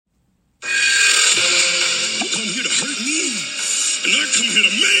come here to hurt me, and I come here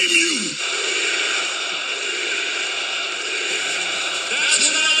to maim you. That's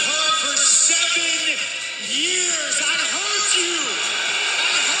what I've heard for 7 years. I heard you.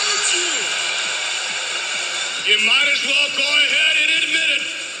 I heard you. You might as well go ahead and admit it.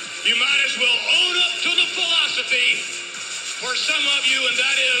 You might as well own up to the philosophy for some of you, and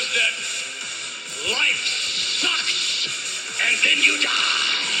that is that life sucks, and then you die.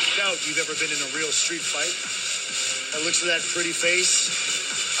 Doubt you've ever been in a real street fight. By the looks of that pretty face,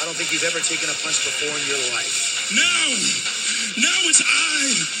 I don't think you've ever taken a punch before in your life. Now it's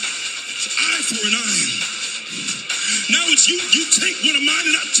eye for an eye. Now it's you take one of mine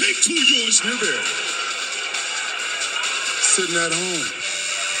and I take two of yours. You're there, sitting at home.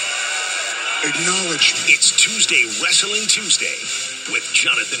 Acknowledge me. It's Tuesday Wrestling Tuesday with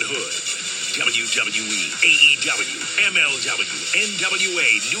Jonathan Hood. WWE, AEW, MLW, NWA,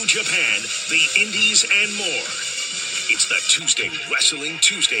 New Japan, the Indies, and more. It's the Tuesday Wrestling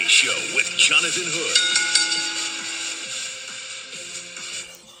Tuesday show with Jonathan Hood.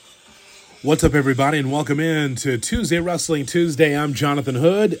 What's up, everybody, and welcome in to Tuesday Wrestling Tuesday. I'm Jonathan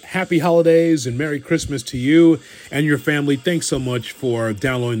Hood. Happy holidays and Merry Christmas to you and your family. Thanks so much for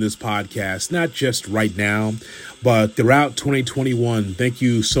downloading this podcast, not just right now, but throughout 2021. Thank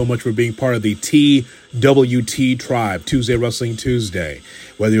you so much for being part of the TWT tribe, Tuesday Wrestling Tuesday.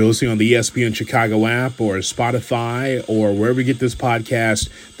 Whether you're listening on the ESPN Chicago app or Spotify or wherever you get this podcast,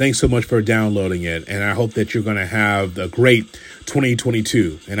 thanks so much for downloading it. And I hope that you're going to have a great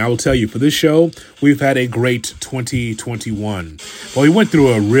 2022. And I will tell you, for this show, we've had a great 2021. Well, we went through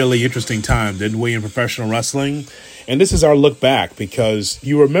a really interesting time, didn't we, in professional wrestling? And this is our look back, because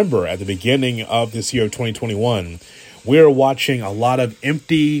you remember at the beginning of this year of 2021, we were watching a lot of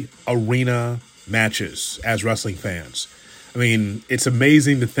empty arena matches as wrestling fans. I mean, it's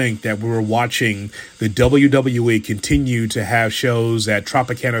amazing to think that we were watching the WWE continue to have shows at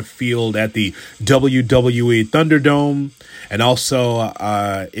Tropicana Field, at the WWE Thunderdome, and also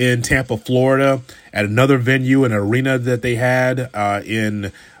in Tampa, Florida, at another venue, an arena that they had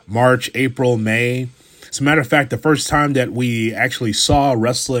in March, April, May. As a matter of fact, the first time that we actually saw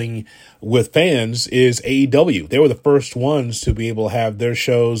wrestling with fans is AEW. They were the first ones to be able to have their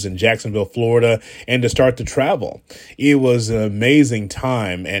shows in Jacksonville, Florida, and to start to travel. It was an amazing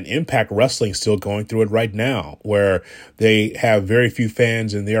time, and Impact Wrestling still going through it right now, where they have very few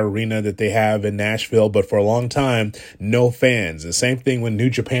fans in their arena that they have in Nashville, but for a long time, no fans. The same thing with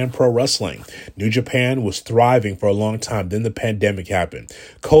New Japan Pro Wrestling. New Japan was thriving for a long time. Then the pandemic happened.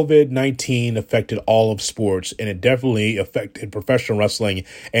 COVID-19 affected all of sports, and it definitely affected professional wrestling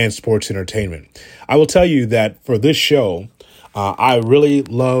and sports entertainment. I will tell you that for this show, I really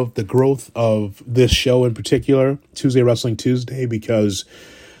love the growth of this show in particular, Tuesday Wrestling Tuesday, because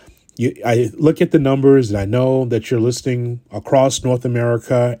I look at the numbers and I know that you're listening across North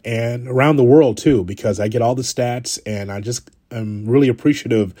America and around the world too, because I get all the stats, and I'm really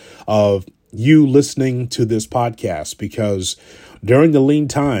appreciative of you listening to this podcast, because during the lean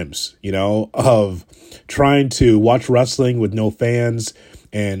times, of trying to watch wrestling with no fans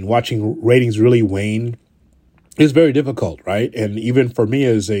and watching ratings really wane is very difficult, right? And even for me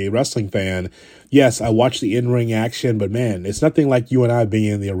as a wrestling fan, yes, I watch the in-ring action, but man, it's nothing like you and I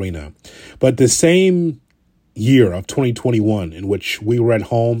being in the arena. But the same year of 2021, in which we were at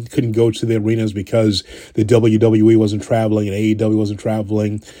home, couldn't go to the arenas because the WWE wasn't traveling and AEW wasn't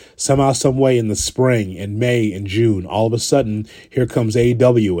traveling, somehow, some way in the spring and May and June, all of a sudden, here comes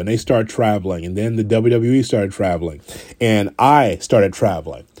AEW and they start traveling, and then the WWE started traveling, and I started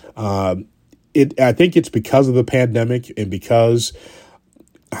traveling. I think it's because of the pandemic and because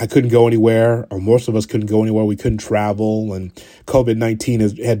I couldn't go anywhere, or most of us couldn't go anywhere. We couldn't travel, and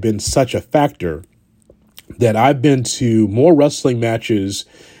COVID-19 had been such a factor that I've been to more wrestling matches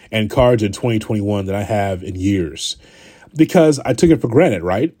and cards in 2021 than I have in years, because I took it for granted,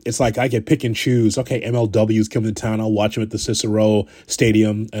 right? It's like I could pick and choose. Okay, MLW's coming to town. I'll watch them at the Cicero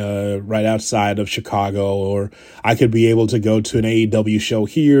Stadium right outside of Chicago, or I could be able to go to an AEW show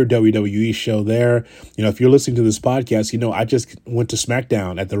here, WWE show there. If you're listening to this podcast, I just went to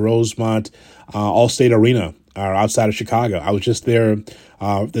SmackDown at the Rosemont Allstate Arena outside of Chicago. I was just there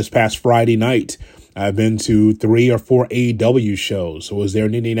this past Friday night. I've been to 3 or 4 AEW shows. I was there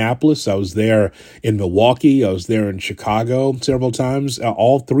in Indianapolis. I was there in Milwaukee. I was there in Chicago several times,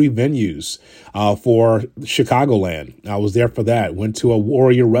 all 3 venues for Chicagoland. I was there for that. Went to a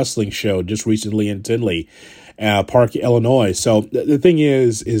Warrior Wrestling show just recently in Tinley Park, Illinois. So the thing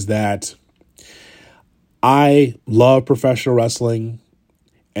is that I love professional wrestling.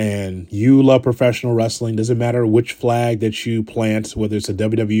 and you love professional wrestling, doesn't matter which flag that you plant, whether it's a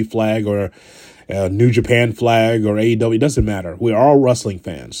WWE flag or a New Japan flag or AEW, it doesn't matter. We're all wrestling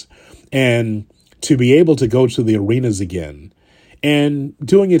fans. And to be able to go to the arenas again and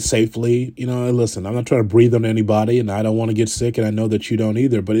doing it safely, listen, I'm not trying to breathe on anybody, and I don't want to get sick, and I know that you don't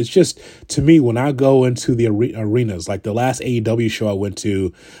either. But it's just, to me, when I go into the arenas, like the last AEW show I went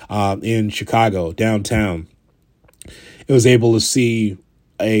to in Chicago, downtown, I was able to see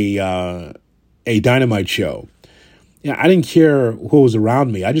a Dynamite show. I didn't care who was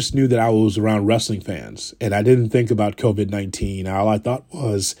around me. I just knew that I was around wrestling fans, and I didn't think about COVID-19. All I thought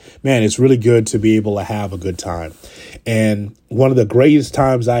was, man, it's really good to be able to have a good time. And one of the greatest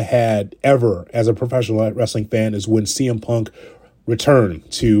times I had ever as a professional wrestling fan is when CM Punk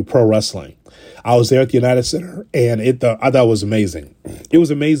returned to pro wrestling. I was there at the United Center, and I thought it was amazing. It was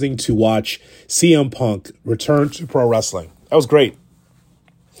amazing to watch CM Punk return to pro wrestling. That was great.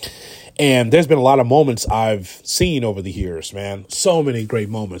 And there's been a lot of moments I've seen over the years, man. So many great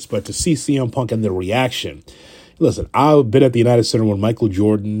moments. But to see CM Punk and the reaction. Listen, I've been at the United Center when Michael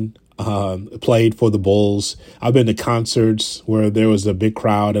Jordan played for the Bulls. I've been to concerts where there was a big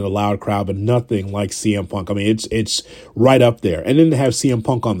crowd and a loud crowd, but nothing like CM Punk. I mean, it's right up there. And then to have CM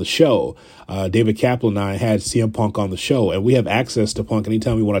Punk on the show, David Kaplan and I had CM Punk on the show, and we have access to Punk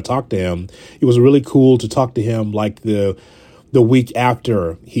anytime we want to talk to him. It was really cool to talk to him like the week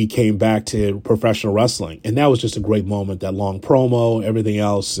after he came back to professional wrestling. And that was just a great moment, that long promo, everything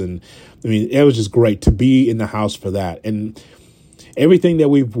else. And I mean, it was just great to be in the house for that. And everything that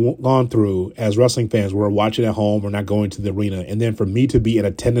we've gone through as wrestling fans, we're watching at home, we're not going to the arena. And then for me to be in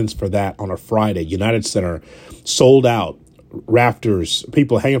attendance for that on a Friday, United Center, sold out, rafters,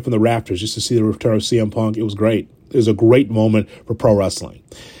 people hanging from the rafters just to see the return of CM Punk. It was great. It was a great moment for pro wrestling.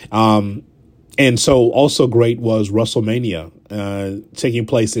 And so also great was WrestleMania taking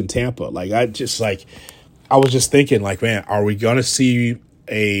place in Tampa. I was just thinking, man, are we going to see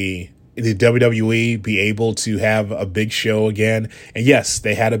the WWE be able to have a big show again? And yes,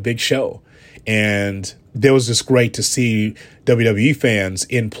 they had a big show. And it was just great to see WWE fans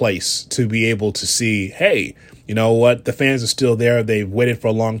in place to be able to see, hey, you know what? The fans are still there. They've waited for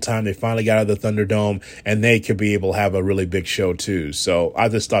a long time. They finally got out of the Thunderdome, and they could be able to have a really big show too. So I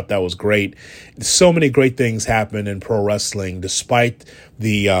just thought that was great. So many great things happened in pro wrestling despite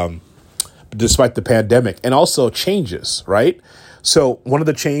the pandemic, and also changes, right? So one of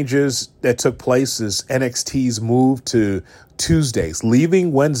the changes that took place is NXT's move to Tuesdays,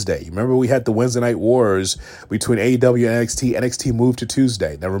 leaving Wednesday. Remember, we had the Wednesday Night Wars between AEW and NXT. NXT moved to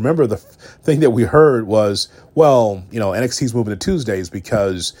Tuesday. Now, remember, the thing that we heard was, well, NXT's moving to Tuesdays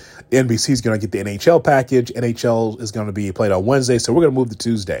because NBC's going to get the NHL package. NHL is going to be played on Wednesday, so we're going to move to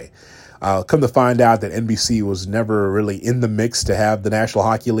Tuesday. Come to find out that NBC was never really in the mix to have the National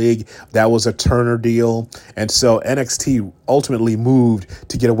Hockey League. That was a Turner deal. And so NXT ultimately moved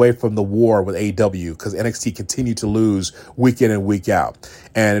to get away from the war with AEW because NXT continued to lose week in and week out.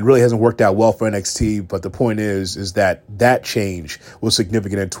 And it really hasn't worked out well for NXT. But the point is that change was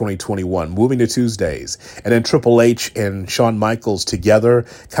significant in 2021, moving to Tuesdays. And then Triple H and Shawn Michaels together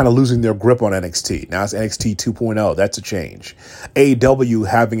kind of losing their grip on NXT. Now it's NXT 2.0. That's a change. AEW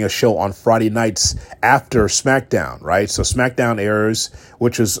having a show on Friday nights after SmackDown, right? So SmackDown airs,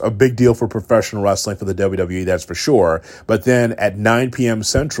 which is a big deal for professional wrestling for the WWE, that's for sure. But then at 9 p.m.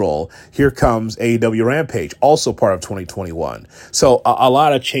 Central, here comes AEW Rampage, also part of 2021. So a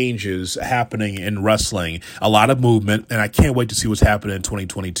lot of changes happening in wrestling, a lot of movement, and I can't wait to see what's happening in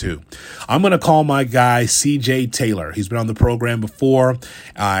 2022. I'm going to call my guy CJ Taylor. He's been on the program before,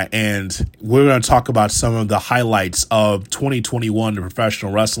 and we're going to talk about some of the highlights of 2021 in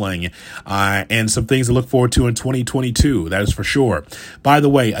professional wrestling and some things to look forward to in 2022. That is for sure. By the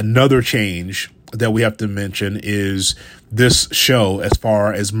way, another change that we have to mention is this show as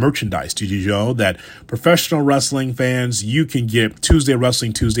far as merchandise. Did you know that professional wrestling fans, you can get Tuesday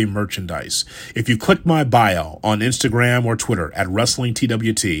Wrestling Tuesday merchandise? If you click my bio on Instagram or Twitter at Wrestling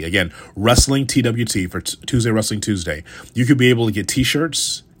TWT, again, Wrestling TWT for Tuesday Wrestling Tuesday, you could be able to get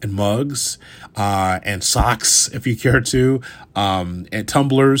t-shirts and mugs and socks if you care to, and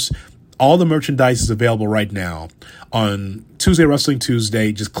tumblers. All the merchandise is available right now on Tuesday Wrestling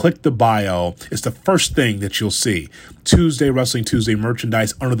Tuesday. Just click the bio. It's the first thing that you'll see. Tuesday Wrestling Tuesday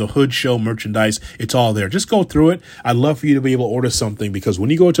merchandise, Under the Hood Show merchandise. It's all there. Just go through it. I'd love for you to be able to order something because when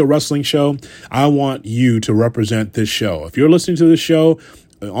you go to a wrestling show, I want you to represent this show. If you're listening to this show,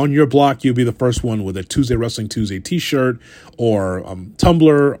 on your block, you'll be the first one with a Tuesday Wrestling Tuesday t-shirt or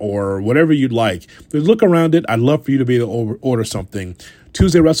tumbler or whatever you'd like. Just look around it. I'd love for you to be able to order something.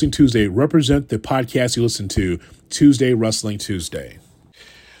 Tuesday Wrestling Tuesday, represent the podcast you listen to, Tuesday Wrestling Tuesday.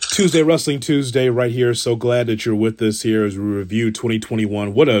 Tuesday, Wrestling Tuesday, right here. So glad that you're with us here as we review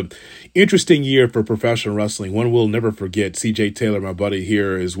 2021. What a interesting year for professional wrestling. One we'll never forget. CJ Taylor, my buddy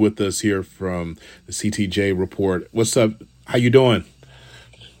here, is with us here from the CTJ Report. What's up? How you doing?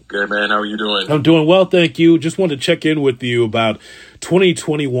 Good, man. How are you doing? I'm doing well, thank you. Just wanted to check in with you about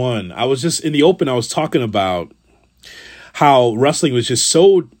 2021. I was just in the open, I was talking about how wrestling was just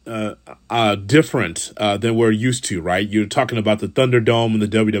so different than we're used to, right? You're talking about the Thunderdome and the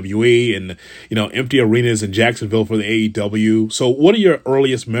WWE and, empty arenas in Jacksonville for the AEW. So what are your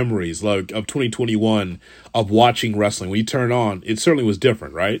earliest memories of 2021 of watching wrestling? When you turned on, it certainly was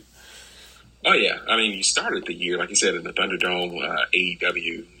different, right? Oh, yeah. I mean, you started the year, like you said, in the Thunderdome,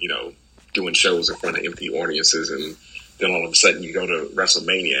 AEW, doing shows in front of empty audiences. And then all of a sudden you go to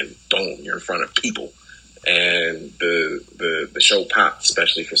WrestleMania and boom, you're in front of people. And the show popped,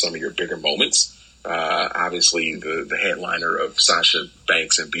 especially for some of your bigger moments. Obviously, the headliner of Sasha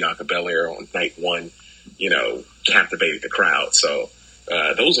Banks and Bianca Belair on night one, captivated the crowd. So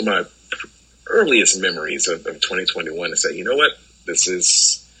those are my earliest memories of 2021 to say, you know what,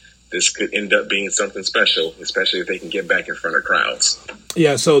 this could end up being something special, especially if they can get back in front of crowds.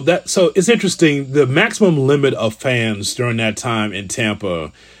 Yeah, so it's interesting. The maximum limit of fans during that time in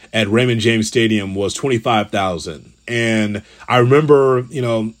Tampa at Raymond James Stadium was 25,000. And I remember,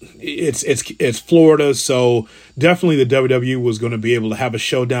 it's Florida, so definitely the WWE was going to be able to have a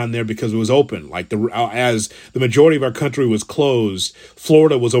show down there because it was open. Like as the majority of our country was closed,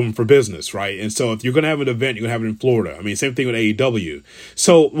 Florida was open for business, right? And so if you're going to have an event, you're going to have it in Florida. I mean, same thing with AEW.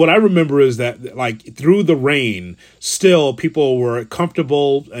 So what I remember is that, like, through the rain, still people were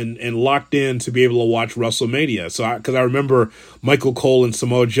comfortable and locked in to be able to watch WrestleMania. So because I remember Michael Cole and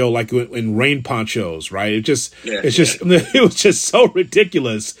Samoa Joe like in rain ponchos, right? It was just so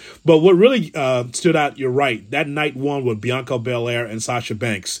ridiculous. But what really stood out, you're right, that night one with Bianca Belair and Sasha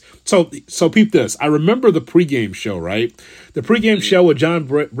Banks. So peep this. I remember the pregame show, right? The pregame show with John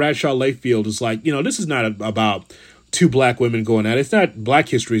Bradshaw Layfield is like, this is not about two black women going at it. It's not black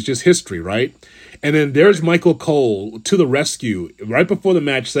history. It's just history, right? And then there's Michael Cole to the rescue right before the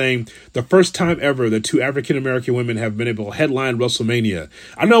match saying the first time ever that two African-American women have been able to headline WrestleMania.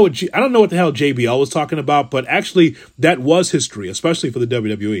 I don't know what the hell JBL was talking about, but actually that was history, especially for the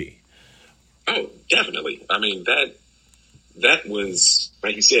WWE. Oh, definitely. I mean, that was,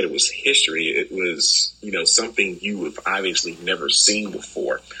 like you said, it was history. It was, something you have obviously never seen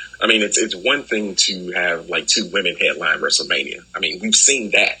before. I mean, it's one thing to have like two women headline WrestleMania. I mean, we've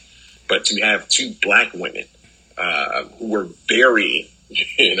seen that. But to have two black women who were very,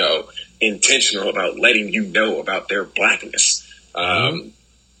 intentional about letting you know about their blackness,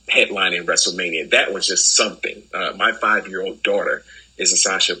 headlining WrestleMania, that was just something. My 5-year-old daughter is a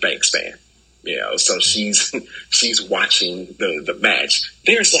Sasha Banks fan, so she's watching the match.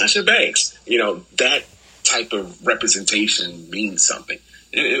 There's Sasha Banks. That type of representation means something.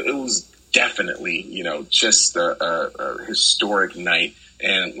 It was definitely, just a historic night.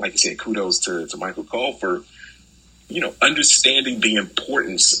 And like I said, kudos to Michael Cole for, understanding the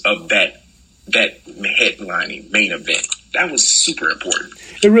importance of that headlining main event. That was super important.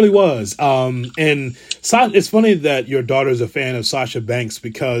 It really was. And it's funny that your daughter's a fan of Sasha Banks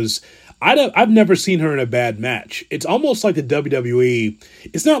because I've never seen her in a bad match. It's almost like the WWE.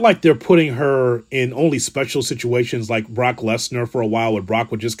 It's not like they're putting her in only special situations like Brock Lesnar for a while, where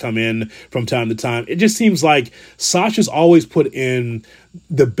Brock would just come in from time to time. It just seems like Sasha's always put in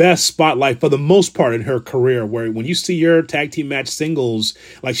the best spotlight for the most part in her career, where when you see her tag team match singles,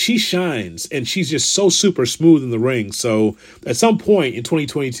 like she shines and she's just so super smooth in the ring. So at some point in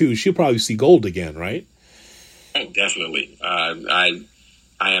 2022, she'll probably see gold again, right? Oh, definitely.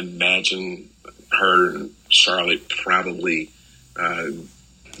 I imagine her and Charlotte probably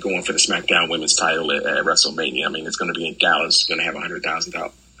going for the SmackDown Women's title at WrestleMania. I mean, it's going to be in Dallas. It's going to have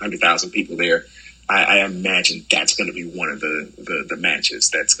 100,000 people there. I imagine that's going to be one of the matches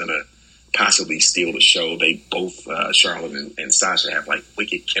that's going to possibly steal the show. They both, Charlotte and Sasha, have like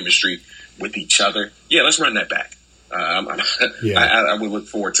wicked chemistry with each other. Yeah, let's run that back. I would look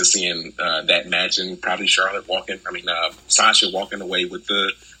forward to seeing that match, and probably Sasha walking away with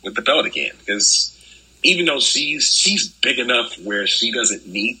the belt again, because even though she's big enough where she doesn't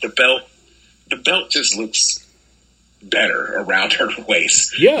need the belt just looks better around her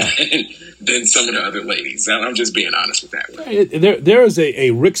waist than some of the other ladies. I'm just being honest with that. There is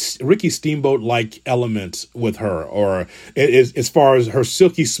a Ricky Steamboat-like element with her, or as far as her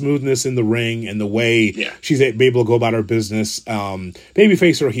silky smoothness in the ring and the way she's able to go about her business.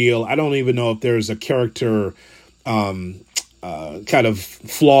 Babyface or heel, I don't even know if there's a character kind of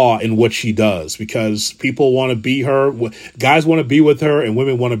flaw in what she does, because people want to be her, guys want to be with her, and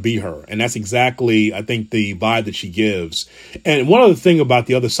women want to be her. And that's exactly, I think, the vibe that she gives. And one other thing about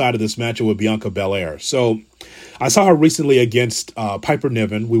the other side of this matchup with Bianca Belair. So I saw her recently against Piper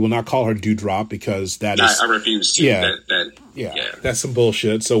Niven. We will not call her Doudrop because that is... I refuse to. Yeah. Yeah, that's some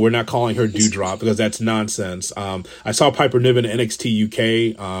bullshit. So we're not calling her Doudrop because that's nonsense. I saw Piper Niven in NXT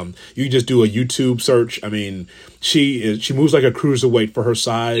UK. You just do a YouTube search. I mean, she moves like a cruiserweight for her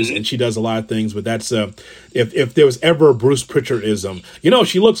size, and she does a lot of things. But that's if there was ever a Bruce Pritchardism,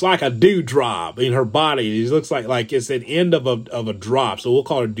 she looks like a Doudrop in her body. She looks like it's an end of a drop. So we'll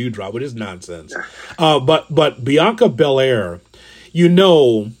call her Doudrop, which is nonsense. But Bianca Belair,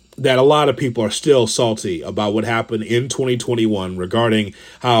 that a lot of people are still salty about what happened in 2021 regarding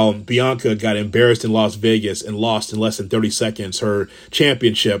how Bianca got embarrassed in Las Vegas and lost in less than 30 seconds her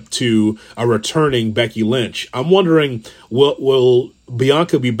championship to a returning Becky Lynch. I'm wondering, will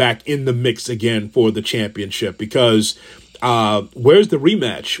Bianca be back in the mix again for the championship? Because where's the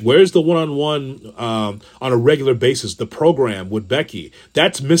rematch? Where's the one-on-one on a regular basis, the program with Becky?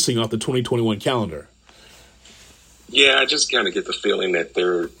 That's missing off the 2021 calendar. Yeah, I just kind of get the feeling that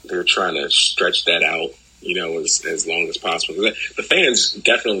they're trying to stretch that out, as long as possible. The fans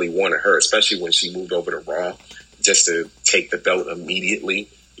definitely wanted her, especially when she moved over to Raw, just to take the belt immediately,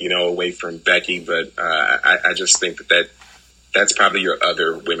 away from Becky. But I just think that's probably your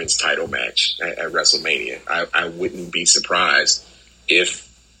other women's title match at WrestleMania. I wouldn't be surprised if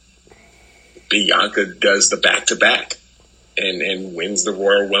Bianca does the back-to-back and wins the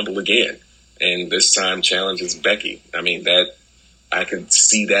Royal Rumble again. And this time challenges Becky. I mean, that I could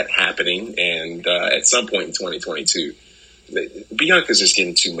see that happening. And at some point in 2022, Bianca's just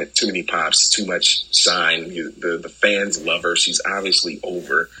getting too many pops, too much shine. The fans love her. She's obviously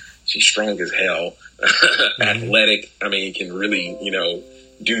over. She's strong as hell, athletic. I mean, can really,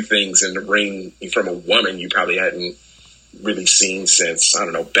 do things in the ring from a woman you probably hadn't really seen since, I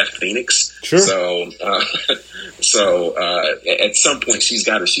don't know, Beth Phoenix. Sure. So at some point she's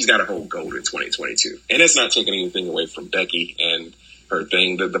got to hold gold in 2022, and that's not taking anything away from Becky and her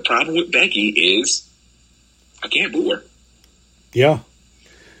thing. The problem with Becky is I can't boo her. Yeah.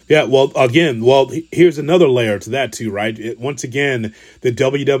 Well, here's another layer to that too, right? Once again, the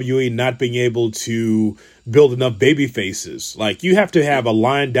WWE not being able to build enough baby faces. Like, you have to have a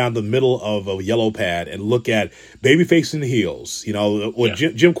line down the middle of a yellow pad and look at baby face and heels.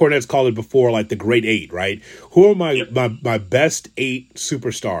 Jim Cornette's called it before, like the Great Eight, right? Who are my best 8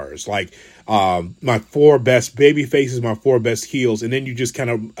 superstars? Like, my 4 best baby faces, my 4 best heels, and then you just kind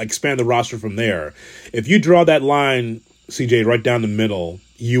of expand the roster from there. If you draw that line, CJ, right down the middle,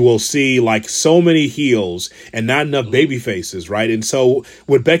 you will see like so many heels and not enough baby faces, right? And so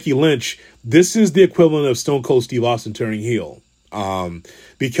with Becky Lynch, this is the equivalent of Stone Cold Steve Austin turning heel.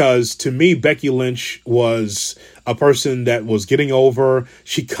 Because to me, Becky Lynch was a person that was getting over.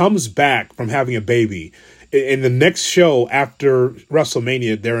 She comes back from having a baby. In the next show after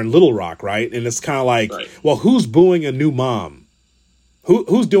WrestleMania, they're in Little Rock, right? And it's kind of like, well, who's booing a new mom?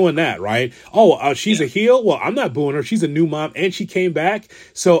 Who's doing that, right? She's a heel? Well, I'm not booing her. She's a new mom, and she came back.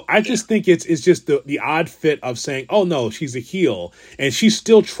 So I just think it's just the odd fit of saying, oh, no, she's a heel. And she's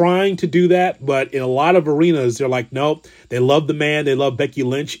still trying to do that, but in a lot of arenas, they're like, nope, they love the man, they love Becky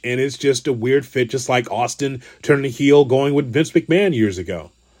Lynch, and it's just a weird fit, just like Austin turning heel going with Vince McMahon years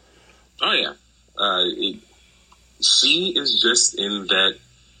ago. Oh, yeah. She is just in that...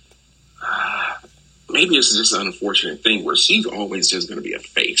 maybe it's just an unfortunate thing where she's always just going to be a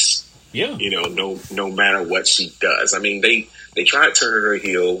face. Yeah. No matter what she does. I mean, they tried turning her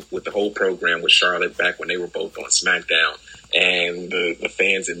heel with the whole program with Charlotte back when they were both on SmackDown, and the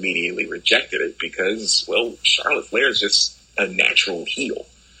fans immediately rejected it because, well, Charlotte Flair is just a natural heel.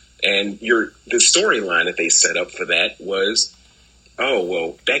 And the storyline that they set up for that was, oh,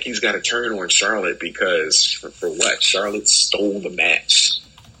 well, Becky's got to turn on Charlotte because for what? Charlotte stole the match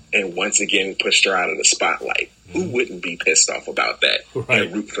and once again pushed her out of the spotlight. Who wouldn't be pissed off about that? Right.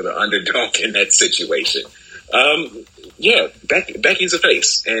 And root for the underdog in that situation. Becky's a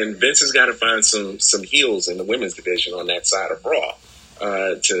face, and Vince has got to find some heels in the women's division on that side of Raw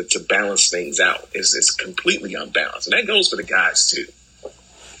to balance things out. It's completely unbalanced, and that goes for the guys too.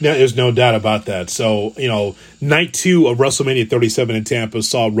 Yeah, there's no doubt about that. So, night 2 of WrestleMania 37 in Tampa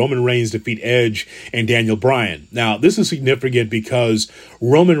saw Roman Reigns defeat Edge and Daniel Bryan. Now, this is significant because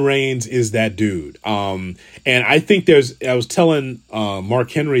Roman Reigns is that dude. And I think I was telling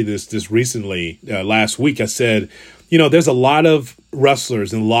Mark Henry this recently, last week. I said, there's a lot of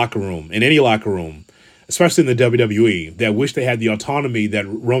wrestlers in the locker room, in any locker room, especially in the WWE, that wish they had the autonomy that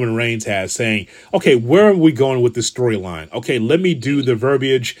Roman Reigns has, saying, okay, where are we going with this storyline? Okay, let me do the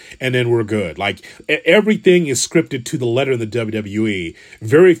verbiage and then we're good. Like, everything is scripted to the letter in the WWE.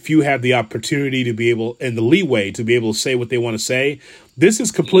 Very few have the opportunity to be able, and the leeway to be able to say what they want to say. This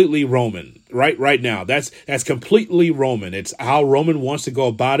is completely Roman right now. That's completely Roman. It's how Roman wants to go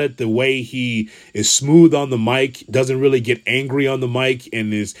about it. The way he is smooth on the mic, doesn't really get angry on the mic,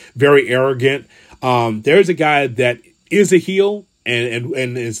 and is very arrogant. There's a guy that is a heel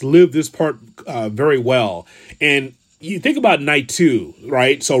and has lived this part very well. And you think about night 2,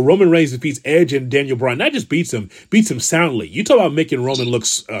 right? So Roman Reigns defeats Edge and Daniel Bryan. Not just beats him soundly. You talk about making Roman look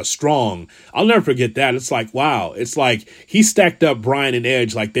strong. I'll never forget that. It's like, wow. It's like he stacked up Bryan and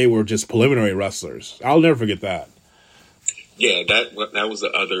Edge like they were just preliminary wrestlers. I'll never forget that. Yeah, that was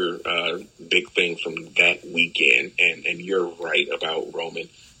the other big thing from that weekend. And you're right about Roman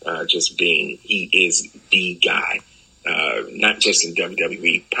just being, he is the guy, not just in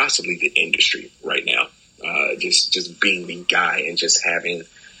WWE, possibly the industry right now. Just being the guy and just having,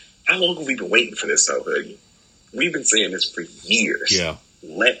 how long have we been waiting for this though, Hoodie? We've been saying this for years. Yeah.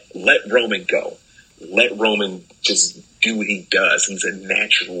 Let Roman go. Let Roman just do what he does. He's a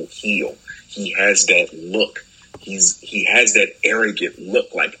natural heel. He has that look. He has that arrogant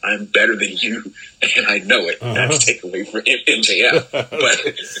look, like I'm better than you, and I know it. Not to take away from MJF,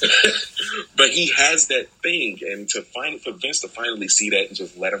 but he has that thing, and for Vince to finally see that and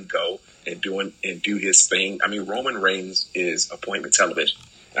just let him go and do his thing. I mean, Roman Reigns is appointment television.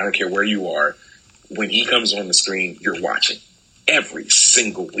 I don't care where you are. When he comes on the screen, you're watching every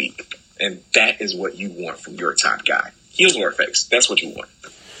single week, and that is what you want from your top guy. Heel or face, that's what you want.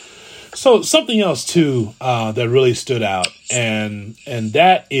 So something else too that really stood out, and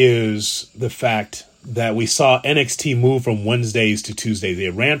that is the fact that we saw NXT move from Wednesdays to Tuesdays. They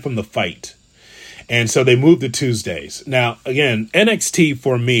ran from the fight, and so they moved to Tuesdays. Now, again, NXT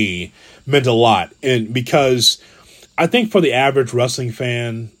for me meant a lot, and because I think for the average wrestling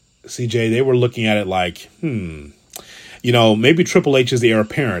fan, CJ, they were looking at it like, maybe Triple H is the heir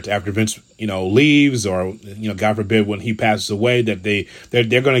apparent after Vince, leaves, or, God forbid, when he passes away, that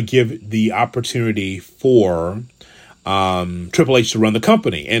they're going to give the opportunity for Triple H to run the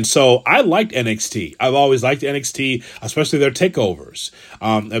company. And so I liked NXT. I've always liked NXT, especially their takeovers,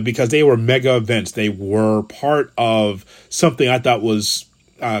 because they were mega events. They were part of something I thought was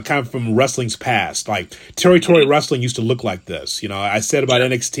kind of from wrestling's past. Like, territory wrestling used to look like this. I said about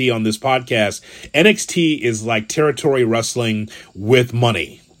NXT on this podcast, NXT is like territory wrestling with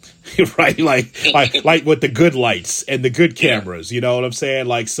money. Right, like with the good lights and the good cameras, you know what I'm saying?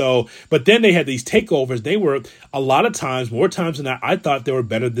 Like, so, but then they had these takeovers. They were a lot of times, more times than not, I thought they were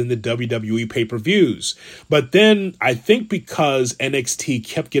better than the WWE pay-per-views. But then I think because NXT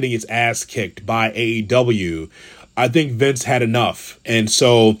kept getting its ass kicked by AEW, I think Vince had enough. And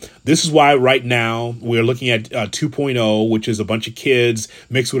so this is why right now we're looking at 2.0, which is a bunch of kids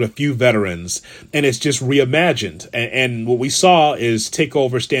mixed with a few veterans. And it's just reimagined. And what we saw is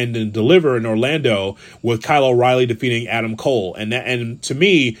TakeOver Stand and Deliver in Orlando with Kyle O'Reilly defeating Adam Cole. And to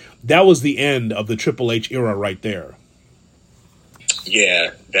me, that was the end of the Triple H era right there.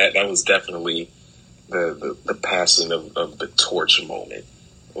 Yeah, that was definitely the passing of the torch moment.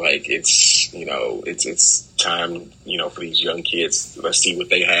 Like, it's time, for these young kids. Let's see what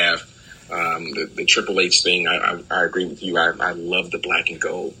they have. The Triple H thing, I agree with you. I love the black and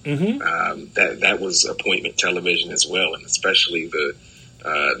gold. Mm-hmm. That was appointment television as well, and especially the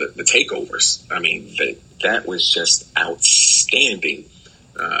takeovers. I mean, that was just outstanding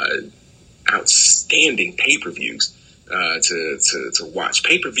pay-per-views to watch.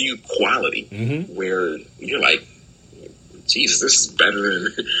 Pay-per-view quality, mm-hmm. where you're like, Jesus, this is better than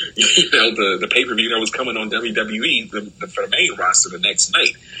the pay-per-view that was coming on WWE for the main roster the next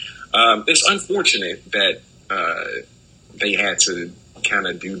night. It's unfortunate that they had to kind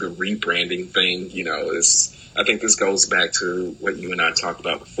of do the rebranding thing. I think this goes back to what you and I talked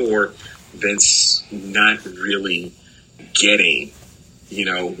about before. Vince not really getting,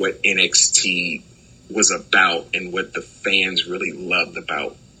 what NXT was about and what the fans really loved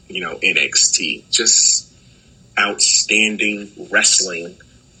about, NXT. Just outstanding wrestling,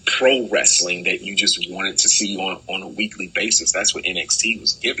 pro wrestling that you just wanted to see on a weekly basis. That's what NXT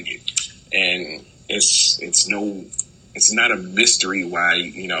was giving you. And it's not a mystery why,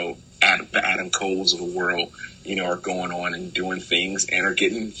 the Adam Coles of the world, are going on and doing things and are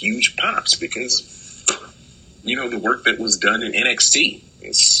getting huge pops because, the work that was done in NXT.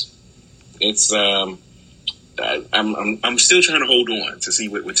 I'm still trying to hold on to see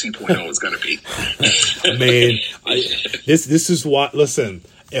what 2.0 is going to be. Man, this is what. Listen,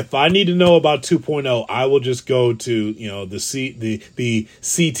 if I need to know about 2.0, I will just go to, the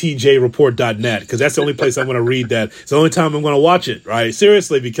CTJreport.net, because that's the only place I'm going to read that. It's the only time I'm going to watch it, right?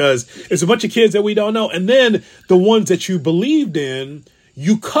 Seriously, because it's a bunch of kids that we don't know. And then the ones that you believed in,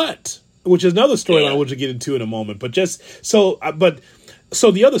 you cut, which is another storyline which we'll get into in a moment. But so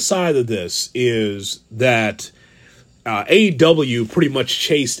the other side of this is that AEW pretty much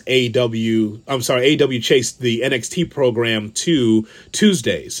chased AEW chased the NXT program to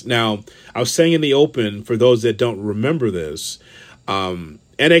Tuesdays. Now, I was saying in the open, for those that don't remember this,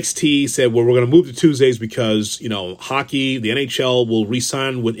 NXT said, well, we're going to move to Tuesdays because, hockey, the NHL will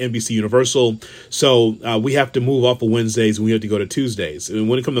re-sign with NBC Universal. So we have to move off of Wednesdays and we have to go to Tuesdays. And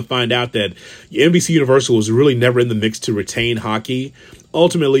when it come to find out that NBC Universal was really never in the mix to retain hockey,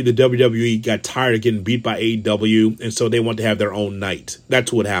 ultimately the WWE got tired of getting beat by AEW, and so they want to have their own night.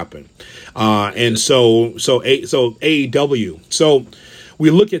 That's what happened. And so AEW. So we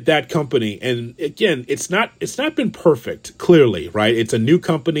look at that company, and again, it's not been perfect, clearly, right? It's a new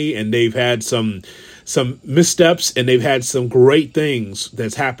company, and they've had some missteps, and they've had some great things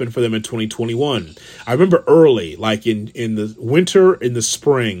that's happened for them in 2021. I remember early, like in the winter, in the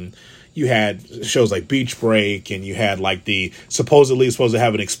spring, you had shows like Beach Break, and you had like the supposedly supposed to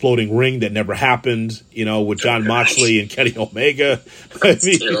have an exploding ring that never happened, with John Moxley and Kenny Omega. I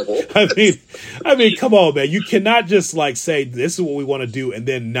mean, come on, man. You cannot just like say this is what we want to do and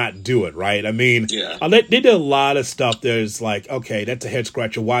then not do it, right? I mean, they did a lot of stuff. There's like, okay, that's a head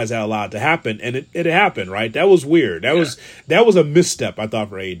scratcher. Why is that allowed to happen? And it happened, right? That was weird. That was a misstep, I thought,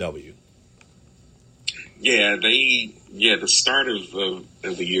 for AEW. Yeah, the start of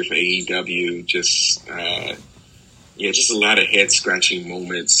the year for AEW, just a lot of head scratching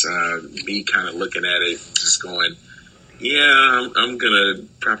moments. Me kind of looking at it, just going, I'm gonna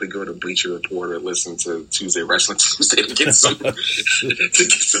probably go to Bleacher Report or listen to Tuesday Wrestling Tuesday to get some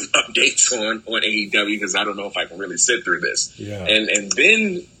updates on AEW, because I don't know if I can really sit through this. Yeah. And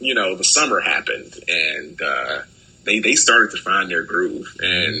then the summer happened, and they started to find their groove,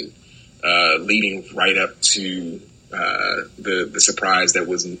 and leading right up to the surprise that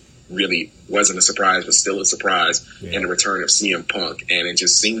wasn't a surprise, but still a surprise, and the return of CM Punk. And it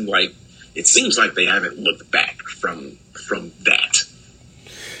just seems like they haven't looked back from that.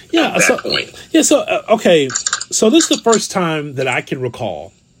 Yeah, at that point. Yeah, so okay, so this is the first time that I can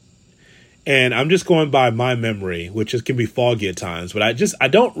recall, and I'm just going by my memory, which can be foggy at times, but I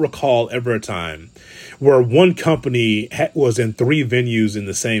don't recall ever a time where one company was in 3 venues in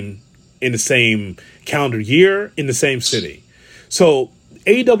the same calendar year in the same city. So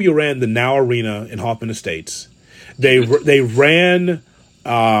AEW ran the Now Arena in Hoffman Estates. They ran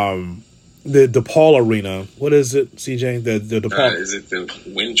the DePaul Arena. What is it, CJ? The DePaul. Is it the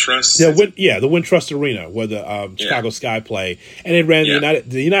Wintrust? The Wintrust Arena where the Chicago Sky play, and they ran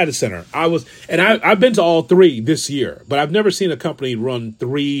the United Center. I've been to all 3 this year, but I've never seen a company run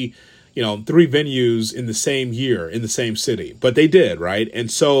 3 venues in the same year in the same city. But they did, right?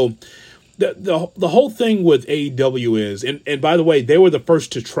 And so the whole thing with AEW is, and by the way, they were the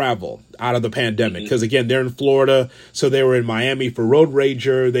first to travel out of the pandemic, because again, they're in Florida, so they were in Miami for Road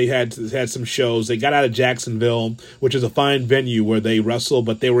Rager. They had some shows. They got out of Jacksonville, which is a fine venue where they wrestle,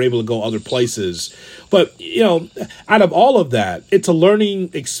 but they were able to go other places. But out of all of that, it's a learning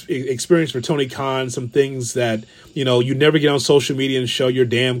experience for Tony Khan. Some things that you never get on social media and show your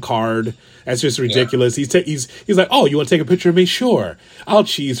damn card. That's just ridiculous. Yeah. He's like, oh, you want to take a picture of me? Sure, I'll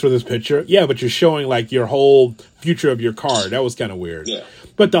cheese for this picture. Yeah, but you're showing like your whole future of your card. That was kind of weird. Yeah.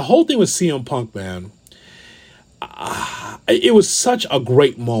 But the whole thing with CM Punk, man, it was such a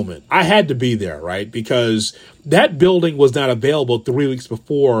great moment. I had to be there, right? Because that building was not available 3 weeks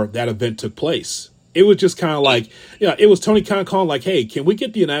before that event took place. It was just kind of like, it was Tony Khan calling like, hey, can we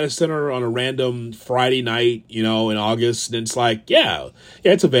get the United Center on a random Friday night, in August? And it's like, yeah,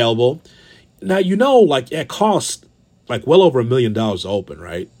 it's available. Now, like it cost like well over $1 million to open,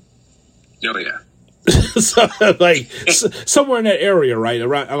 right? Oh, yeah. So, like somewhere in that area, right?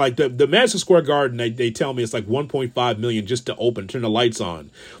 Around like the Madison Square Garden, they tell me it's like $1.5 million just to open, turn the lights on.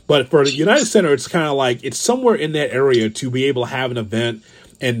 But for the United Center, it's kind of like it's somewhere in that area to be able to have an event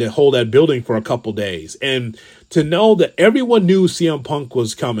and to hold that building for a couple days, and to know that everyone knew CM Punk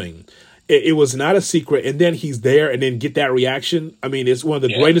was coming. It was not a secret, and then he's there, and then get that reaction. I mean, it's one of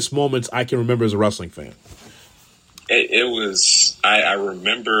the greatest moments I can remember as a wrestling fan. It was. I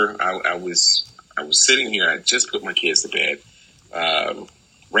remember. I was sitting here. I just put my kids to bed.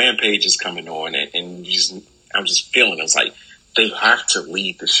 Rampage is coming on, and I was just feeling. I was like, they have to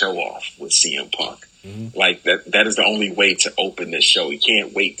lead the show off with CM Punk. Mm-hmm. Like that is the only way to open this show. You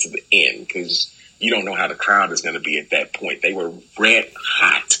can't wait to the end, because you don't know how the crowd is going to be at that point. They were red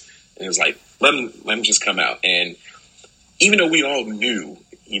hot. And it was like, let him just come out. And even though we all knew,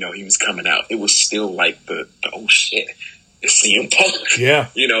 he was coming out, it was still like the oh shit, it's CM Punk. Yeah.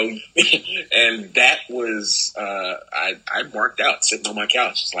 And that was, I marked out sitting on my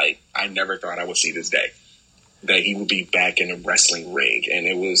couch. It's like, I never thought I would see this day, that he would be back in a wrestling ring. And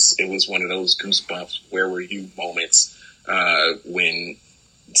it was one of those goosebumps, where were you moments when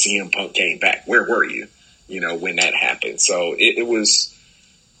CM Punk came back. Where were you, when that happened? So it was,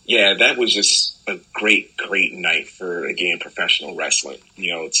 that was just a great, great night for, again, professional wrestling,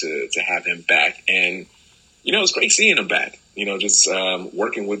 to have him back. And, it's great seeing him back, just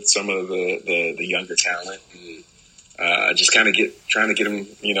working with some of the younger talent, and just kind of trying to get him,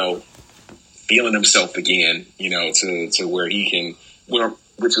 feeling himself again, to where he can,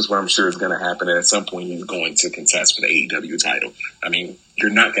 which is what I'm sure is going to happen. And at some point, he's going to contest for the AEW title. I mean, you're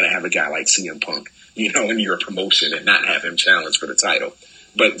not going to have a guy like CM Punk, in your promotion and not have him challenge for the title.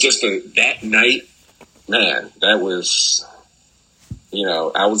 But just that night, man, that was,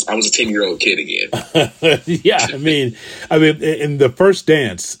 I was a 10-year-old kid again. Yeah, I mean, in the first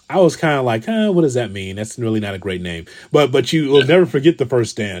dance, I was kind of like, what does that mean? That's really not a great name. But you will never forget the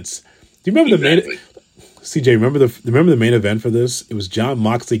first dance. Do you remember the main? CJ, remember the main event for this? It was Jon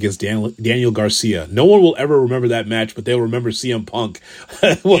Moxley against Daniel Garcia. No one will ever remember that match, but they'll remember CM Punk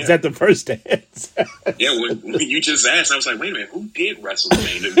was at the first dance. When you just asked, I was like, wait a minute, who did wrestle the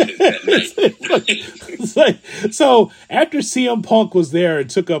main event that night? So after CM Punk was there, it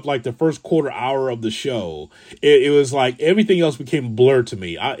took up like the first quarter hour of the show. It was like everything else became blurred to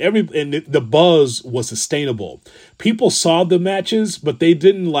me. And the buzz was sustainable. People saw the matches, but they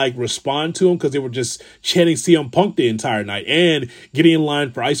didn't like respond to them because they were just chanting CM Punk the entire night and getting in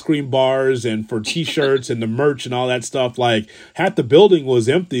line for ice cream bars and for T-shirts and the merch and all that stuff. Like half the building was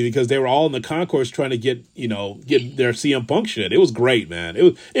empty because they were all in the concourse trying to get their CM Punk shit. It was great, man.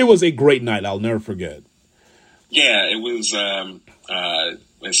 It was a great night. I'll never forget. Yeah, it was.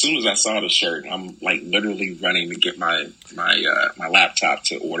 As soon as I saw the shirt, I'm like literally running to get my laptop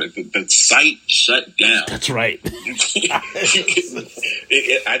to order. The site shut down. That's right. I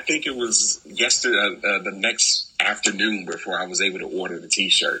think it was yesterday, the next afternoon, before I was able to order the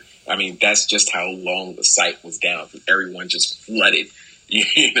T-shirt. I mean, that's just how long the site was down. Everyone just flooded,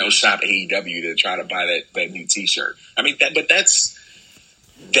 shop AEW to try to buy that new T-shirt. I mean, that's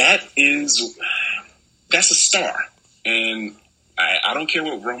a star. And I don't care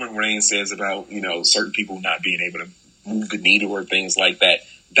what Roman Reigns says about, certain people not being able to move the needle or things like that.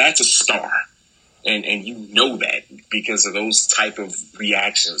 That's a star. And you know that because of those type of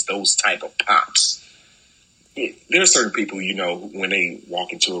reactions, those type of pops. There are certain people, when they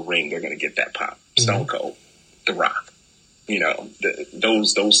walk into a ring, they're going to get that pop. Stone Cold, The Rock,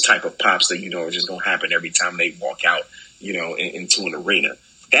 those type of pops that, are just going to happen every time they walk out, into an arena.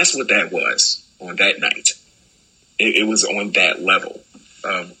 That's what that was on that night. It was on that level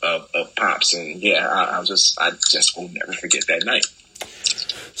of pops. And I just will never forget that night.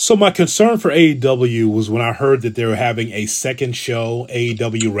 So my concern for AEW was when I heard that they were having a second show,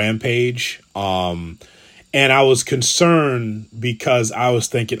 AEW Rampage. And I was concerned because I was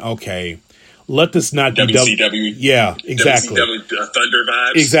thinking, okay, let this not be WCW. Yeah, exactly. WCW Thunder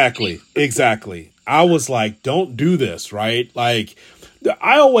vibes. Exactly. I was like, don't do this, right? Like,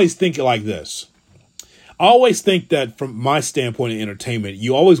 I always think like this. I always think that from my standpoint in entertainment,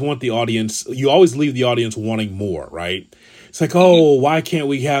 you always want the audience, you always leave the audience wanting more, right? It's like, oh, why can't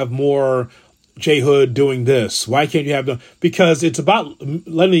we have more Jay Hood doing this? Why can't you have them? Because it's about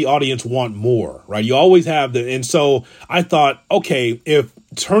letting the audience want more, right? You always have and so I thought, okay, if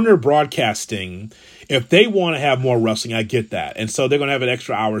Turner Broadcasting, if they want to have more wrestling, I get that. And so they're going to have an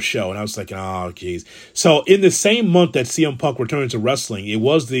extra hour show. And I was thinking, oh, geez. So in the same month that CM Punk returned to wrestling, it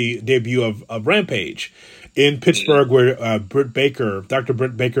was the debut of Rampage in Pittsburgh, where Dr. Britt Baker,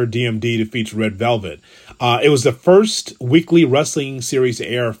 DMD, defeats Red Velvet. It was the first weekly wrestling series to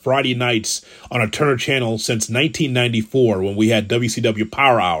air Friday nights on a Turner channel since 1994, when we had WCW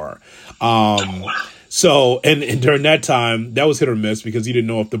Power Hour. So, and during that time, that was hit or miss because you didn't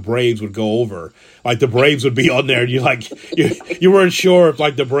know if the Braves would go over. Like, the Braves would be on there, and you weren't sure if,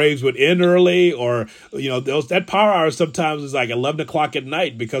 like, the Braves would end early or, that Power Hour sometimes is like 11 o'clock at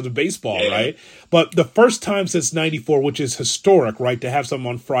night because of baseball, right? But the first time since 94, which is historic, right, to have something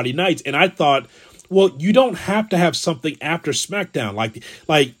on Friday nights. And I thought, well, you don't have to have something after SmackDown. Like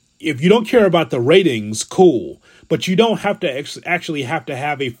if you don't care about the ratings, cool. But you don't have to actually have to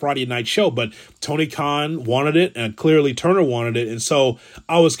have a Friday night show. But Tony Khan wanted it, and clearly Turner wanted it. And so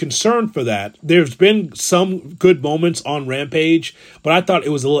I was concerned for that. There's been some good moments on Rampage, but I thought it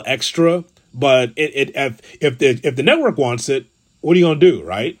was a little extra but if the network wants it, what are you gonna do,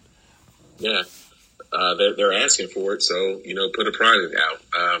 right? Yeah. They're asking for it, so put a product out.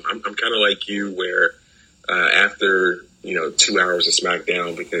 I'm kind of like you, where after 2 hours of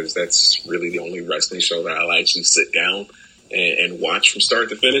SmackDown, because that's really the only wrestling show that I'll actually sit down and watch from start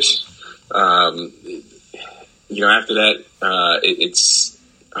to finish. After that, it's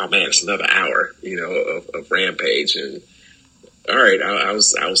another hour, of Rampage, and all right,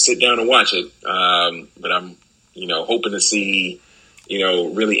 I'll sit down and watch it, but I'm hoping to see.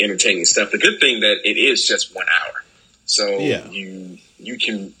 Really entertaining stuff. The good thing that it is just 1 hour, so you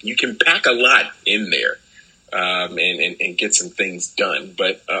can pack a lot in there, and get some things done.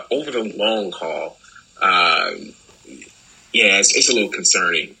 But over the long haul, it's a little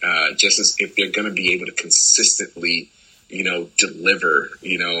concerning. Just as if they're going to be able to consistently, deliver,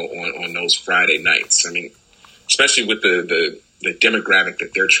 on those Friday nights. I mean, especially with the demographic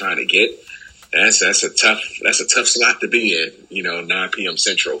that they're trying to get. That's a tough slot to be in, 9 p.m.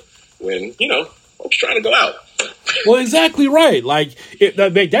 Central, when folks trying to go out. Well, exactly right. Like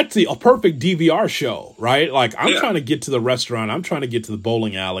that's a perfect DVR show, right? Like I'm trying to get to the restaurant, I'm trying to get to the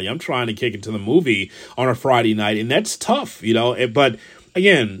bowling alley, I'm trying to kick it to the movie on a Friday night, and that's tough, But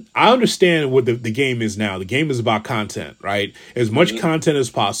again, I understand what the game is now. The game is about content, right? As much content as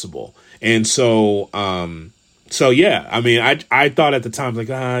possible, and so. So, yeah, I mean, I thought at the time, like,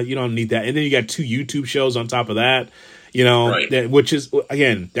 you don't need that. And then you got 2 YouTube shows on top of that, right. Which is,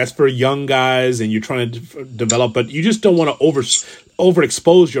 again, that's for young guys and you're trying to develop, but you just don't want to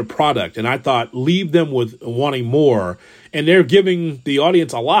overexpose your product. And I thought leave them with wanting more. And they're giving the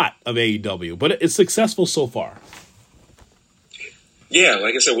audience a lot of AEW, but it's successful so far. Yeah,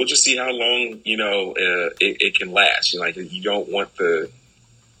 like I said, we'll just see how long, it can last. Like, you don't want the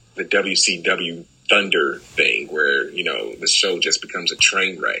WCW Thunder thing where the show just becomes a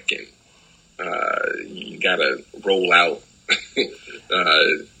train wreck, and you gotta roll out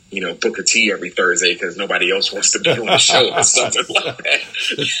Booker T every Thursday because nobody else wants to be on the show or something like that.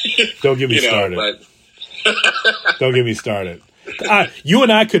 Don't get me started. Don't get me started. You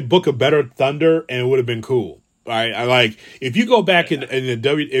and I could book a better Thunder and it would have been cool. Right? I like if you go back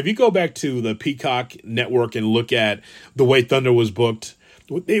if you go back to the Peacock network and look at the way Thunder was booked.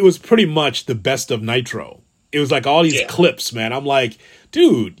 It was pretty much the best of Nitro. It was like all these clips, man. I'm like,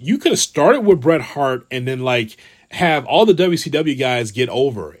 dude, you could have started with Bret Hart and then like have all the WCW guys get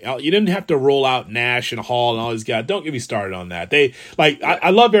over. You didn't have to roll out Nash and Hall and all these guys. Don't get me started on that. I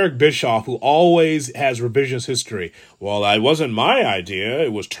love Eric Bischoff, who always has revisionist history. Well, that wasn't my idea.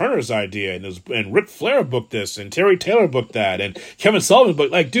 It was Turner's idea. And Ric Flair booked this and Terry Taylor booked that and Kevin Sullivan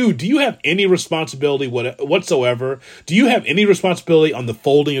booked. Like, dude, do you have any responsibility whatsoever? Do you have any responsibility on the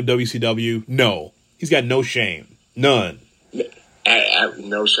folding of WCW? No. He's got no shame. None.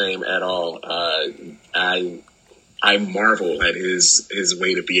 No shame at all. I marvel at his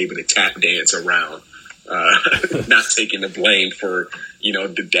way to be able to tap dance around, not taking the blame for,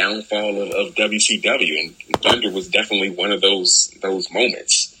 the downfall of WCW. And Thunder was definitely one of those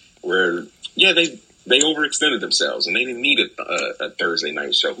moments where, they overextended themselves and they didn't need a Thursday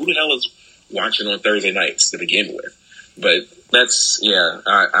night show. Who the hell is watching on Thursday nights to begin with? But that's,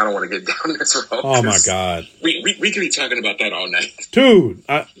 I don't want to get down this road. Oh, my God. We could be talking about that all night. Dude,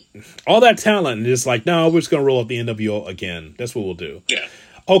 all that talent, and just like, no, we're just going to roll up the NWO again. That's what we'll do. Yeah.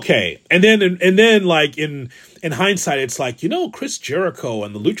 Okay. And then like, in hindsight, it's like, Chris Jericho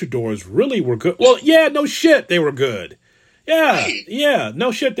and the Luchadors really were good. Well, yeah, no shit, they were good. Yeah, yeah,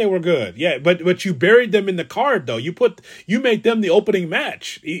 no shit, they were good. Yeah, but you buried them in the card though. You made them the opening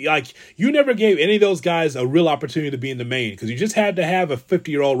match. Like you never gave any of those guys a real opportunity to be in the main because you just had to have a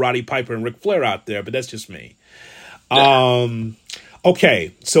 50-year-old Roddy Piper and Ric Flair out there. But that's just me. Yeah.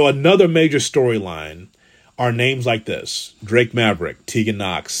 Okay, so another major storyline are names like this: Drake Maverick, Tegan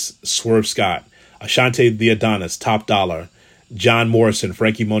Nox, Swerve Scott, Ashante the Adonis, Top Dollar, John Morrison,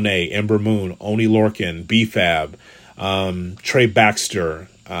 Frankie Monet, Ember Moon, Oni Lorcan, B-Fab. Trey Baxter,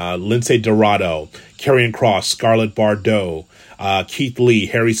 Lindsay Dorado, Karrion Kross, Scarlett Bordeaux, Keith Lee,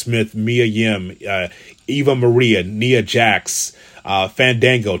 Harry Smith, Mia Yim, Eva Maria, Nia Jax,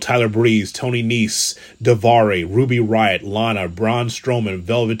 Fandango, Tyler Breeze, Tony Nese, Daivari, Ruby Riott, Lana, Braun Strowman,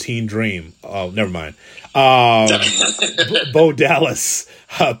 Velveteen Dream. Oh, never mind. Bo Dallas,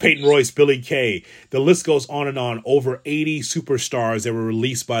 Peyton Royce, Billy Kay. The list goes on and on. Over 80 superstars that were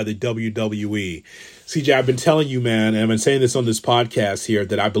released by the WWE. CJ, I've been telling you, man, and I've been saying this on this podcast here,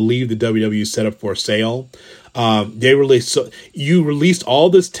 that I believe the WWE is set up for a sale. You released all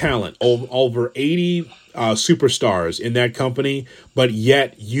this talent, over 80 superstars in that company, but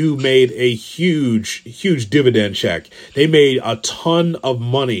yet you made a huge dividend check. They made a ton of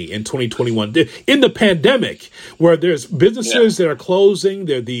money in 2021 in the pandemic, where there's businesses that are closing.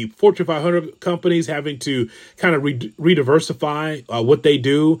 They're the Fortune 500 companies having to kind of re-diversify what they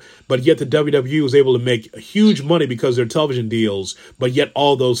do, but yet the WWE was able to make huge money because of their television deals, but yet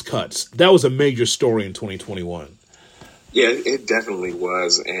all those cuts. That was a major story in 2021. Yeah, it definitely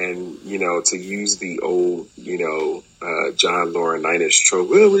was. And, to use the old, John Laurinaitis trope,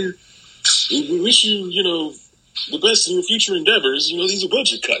 well, we wish you, the best in your future endeavors. These are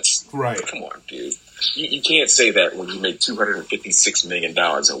budget cuts. Right. Come on, dude. You can't say that when you make $256 million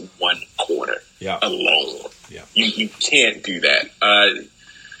in one quarter alone. Yeah. You can't do that.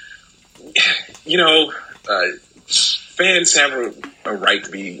 Fans have a right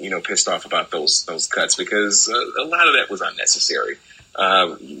to be, pissed off about those cuts, because a lot of that was unnecessary.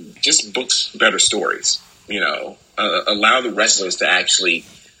 Just book better stories, allow the wrestlers to actually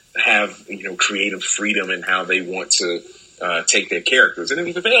have, creative freedom in how they want to take their characters. And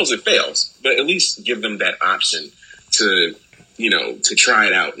if it fails, it fails. But at least give them that option to, to try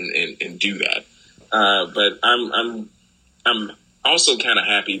it out and do that. But I'm also kind of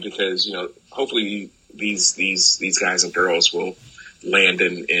happy because, hopefully these guys and girls will land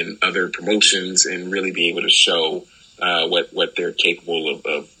in other promotions and really be able to show what they're capable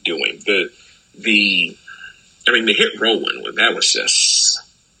of doing. The Hit Row one, that was just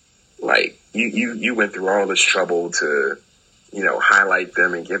like you went through all this trouble to highlight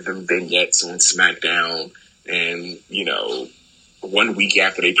them and give them vignettes on SmackDown, and 1 week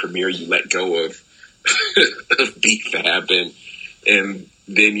after they premiere, you let go of BFAB, and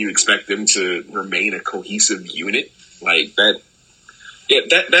then you expect them to remain a cohesive unit like that. Yeah,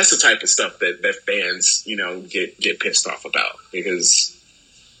 that's the type of stuff that fans, get pissed off about, because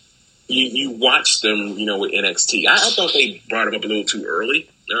you watch them, with NXT. I thought they brought them up a little too early,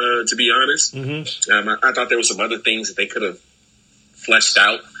 to be honest. Mm-hmm. I thought there were some other things that they could have fleshed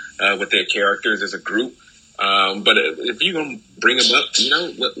out with their characters as a group. But if you're going to bring them up,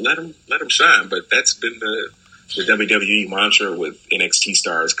 let them shine. But that's been the WWE mantra with NXT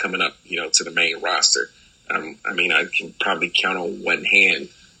stars coming up, to the main roster. I can probably count on one hand,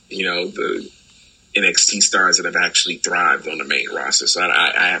 the NXT stars that have actually thrived on the main roster. So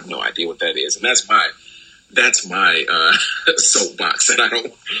I have no idea what that is. And that's my soapbox that I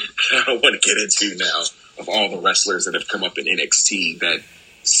don't want to get into now, of all the wrestlers that have come up in NXT that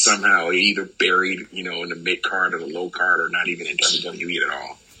somehow are either buried, in the mid card or the low card, or not even in WWE at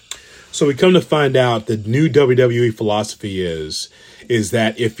all. So we come to find out the new WWE philosophy is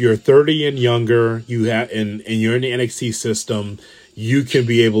that if you're 30 and younger, you have and you're in the NXT system, you can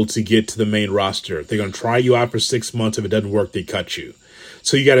be able to get to the main roster. They're going to try you out for 6 months. If it doesn't work, they cut you.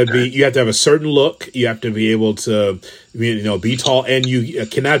 So you have to have a certain look. You have to be able to, be tall, and you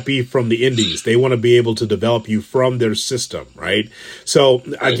cannot be from the indies. They want to be able to develop you from their system, right? So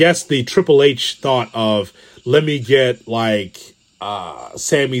I guess the Triple H thought of, let me get like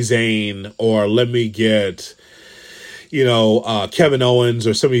Sami Zayn, or let me get, Kevin Owens,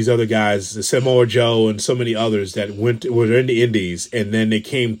 or some of these other guys, Samoa Joe, and so many others that were in the indies, and then they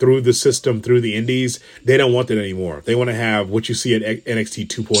came through the system, through the indies. They don't want that anymore. They want to have what you see at NXT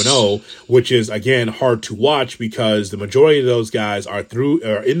 2.0, which is, again, hard to watch because the majority of those guys are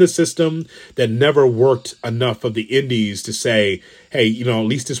in the system that never worked enough of the indies to say, hey, at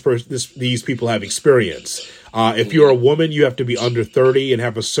least these people have experience. If you're a woman, you have to be under 30 and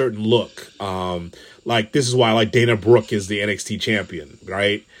have a certain look. Like, this is why, like, Dana Brooke is the NXT champion,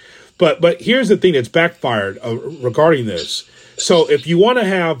 right? But here's the thing that's backfired regarding this. So if you want to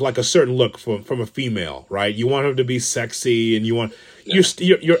have, like, a certain look from a female, right? You want her to be sexy, and you want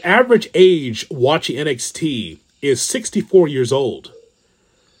your average age watching NXT is 64 years old.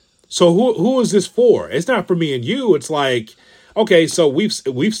 So who is this for? It's not for me and you. It's like, okay, so we've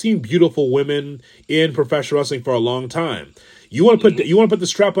seen beautiful women in professional wrestling for a long time. You want to put the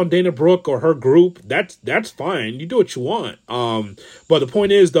strap on Dana Brooke or her group? That's fine. You do what you want. But the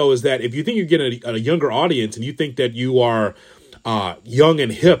point is, though, is that if you think you're getting a younger audience, and you think that you are young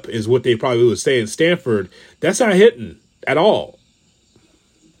and hip, is what they probably would say in Stanford, that's not hitting at all.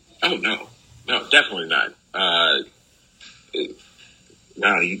 Oh no, definitely not. It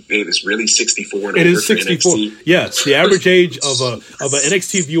is really 64. And it is 64. NXT. Yes, the average age of an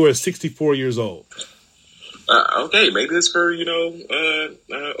NXT viewer is 64 years old. Okay, maybe it's for,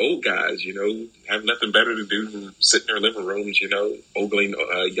 old guys, have nothing better to do than sit in their living rooms, ogling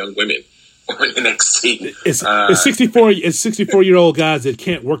young women on NXT. It's 64-year-old guys that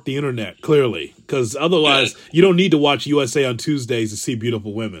can't work the internet, clearly, because otherwise you don't need to watch USA on Tuesdays to see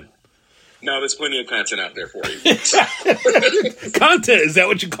beautiful women. No, there's plenty of content out there for you. Content, is that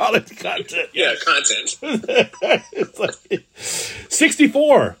what you call it? Content. Yeah, content. It's like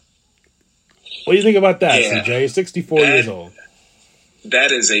 64. What do you think about that, CJ? 64 years old.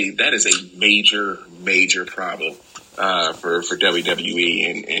 That is a major problem for WWE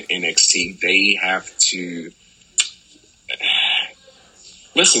and NXT. They have to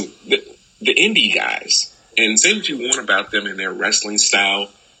listen. The indie guys, and say what you want about them and their wrestling style.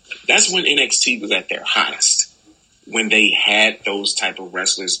 That's when NXT was at their hottest. When they had those type of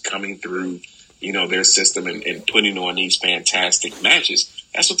wrestlers coming through, their system and putting on these fantastic matches.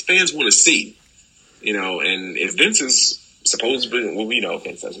 That's what the fans want to see. And if Vince is supposedly, well, we know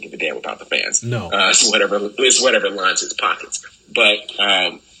Vince doesn't give a damn about the fans. No, it's whatever lines his pockets. But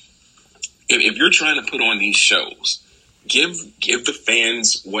if you're trying to put on these shows, give the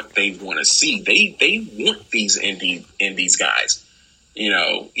fans what they want to see. They want these indies guys,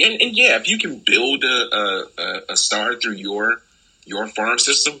 and yeah, if you can build a star through your farm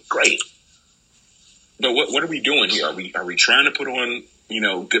system, great. But what are we doing here? Are we trying to put on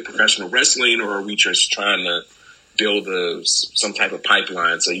good professional wrestling, or are we just trying to build some type of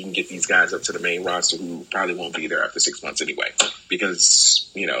pipeline so you can get these guys up to the main roster who probably won't be there after 6 months anyway because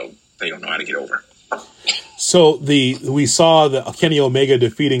they don't know how to get over. So we saw Kenny Omega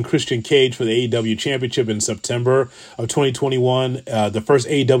defeating Christian Cage for the AEW Championship in September of 2021. The first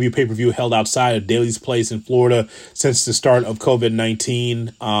AEW pay-per-view held outside of Daly's Place in Florida since the start of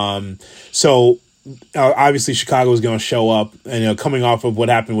COVID-19. Obviously Chicago is going to show up, and coming off of what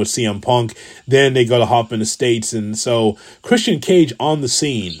happened with CM Punk, then they go to hop in the States, and so Christian Cage on the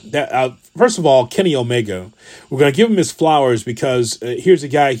scene. That first of all, Kenny Omega, we're going to give him his flowers because here's a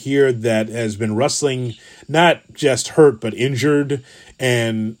guy here that has been wrestling not just hurt but injured,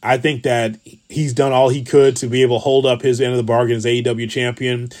 and I think that he's done all he could to be able to hold up his end of the bargain as AEW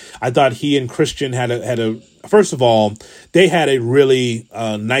champion. I thought he and Christian had a first of all, they had a really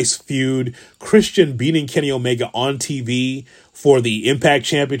nice feud. Christian beating Kenny Omega on TV for the Impact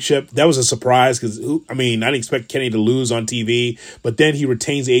Championship. That was a surprise because, I didn't expect Kenny to lose on TV, but then he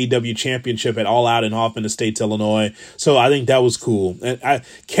retains the AEW Championship at All Out in Hoffman Estates, Illinois. So I think that was cool. And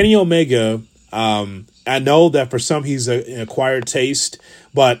Kenny Omega, I know that for some he's an acquired taste,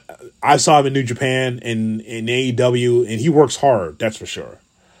 but I saw him in New Japan and in AEW, and he works hard, that's for sure.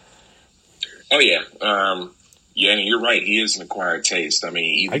 Oh, yeah. Yeah, and you're right. He is an acquired taste.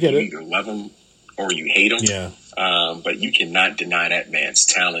 You either love him or you hate him. Yeah. But you cannot deny that man's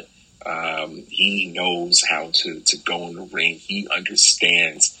talent. He knows how to go in the ring. He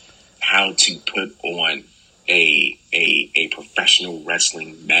understands how to put on a professional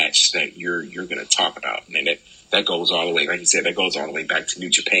wrestling match that you're going to talk about. And that goes all the way, like you said, that goes all the way back to New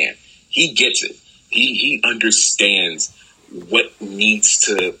Japan. He gets it. He understands what needs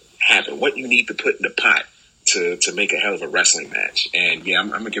to happen, what you need to put in the pot to make a hell of a wrestling match. And yeah, I'm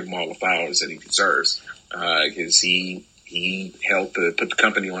going to give him all the flowers that he deserves because he helped to put the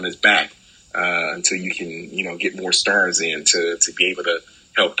company on his back until you can, get more stars in to be able to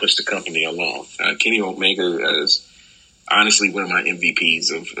help push the company along. Kenny Omega is honestly one of my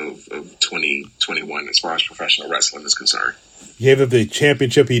MVPs of 2021 as far as professional wrestling is concerned. He gave up the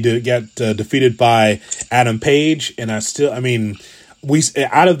championship. He got defeated by Adam Page, and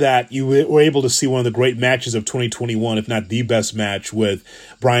out of that, you were able to see one of the great matches of 2021, if not the best match, with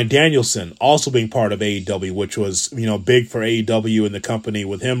Bryan Danielson also being part of AEW, which was, big for AEW and the company.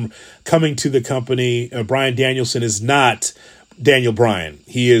 With him coming to the company, Bryan Danielson is not Daniel Bryan.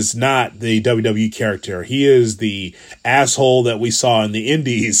 He is not the WWE character. He is the asshole that we saw in the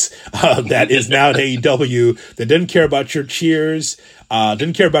Indies that is now at AEW, that didn't care about your cheers,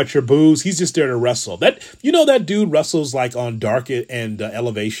 didn't care about your boos. He's just there to wrestle. That dude wrestles like on Dark and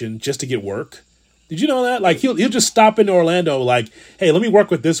Elevation just to get work. Did you know that? Like he'll just stop into Orlando like, hey, let me work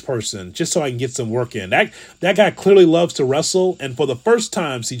with this person just so I can get some work in. That guy clearly loves to wrestle. And for the first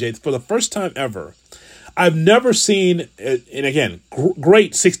time, CJ, for the first time ever, I've never seen, and again,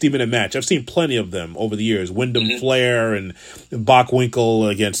 great 60-minute match. I've seen plenty of them over the years. Wyndham Flair and Bockwinkel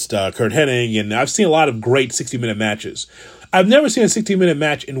against Kurt Hennig, and I've seen a lot of great 60-minute matches. I've never seen a 60-minute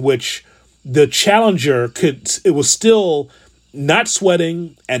match in which the challenger was still not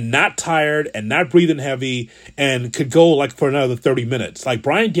sweating and not tired and not breathing heavy and could go like for another 30 minutes. Like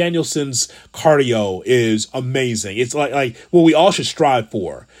Bryan Danielson's cardio is amazing. It's like what we all should strive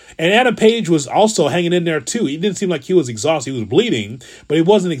for. And Adam Page was also hanging in there too. He didn't seem like he was exhausted. He was bleeding, but he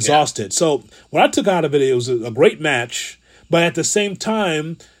wasn't exhausted. Yeah. So what I took out of it, it was a great match. But at the same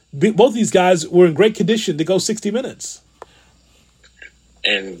time, both these guys were in great condition to go 60 minutes.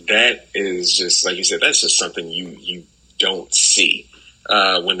 And that is just, like you said, that's just something you don't see.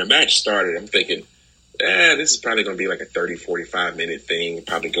 When the match started, I'm thinking, this is probably going to be like a 30, 45-minute thing. It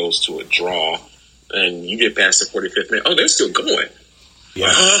probably goes to a draw. And you get past the 45th minute. Oh, they're still going.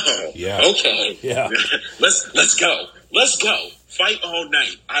 Yeah. Oh, yeah. Okay. Yeah. Let's go. Let's go. Fight all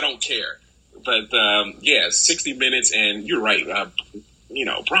night. I don't care. But, 60 minutes. And you're right.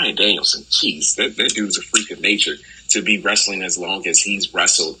 Bryan Danielson, jeez, that dude's a freak of nature to be wrestling as long as he's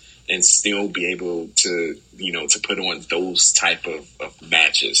wrestled and still be able to, to put on those type of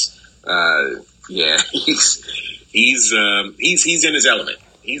matches. He's in his element.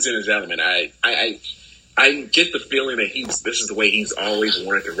 He's in his element. I get the feeling that this is the way he's always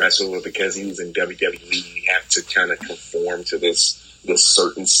wanted to wrestle, because he was in WWE. You have to kind of conform to this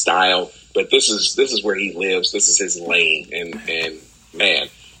certain style, but this is where he lives. This is his lane, and man,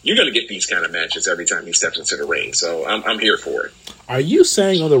 you're going to get these kind of matches every time he steps into the ring. So I'm here for it. Are you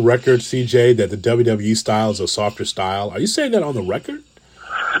saying on the record, CJ, that the WWE style is a softer style? Are you saying that on the record?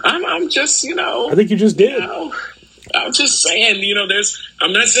 I'm just, I think you just did. I'm just saying,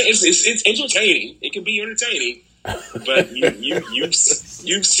 I'm not saying it's entertaining. It can be entertaining, but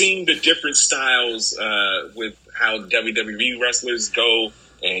you've seen the different styles with how WWE wrestlers go,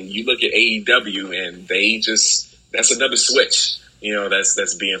 and you look at AEW, and that's another switch.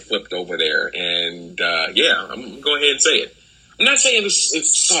 That's being flipped over there, and I'm gonna go ahead and say it. I'm not saying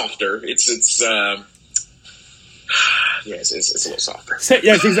it's softer. It's a little softer.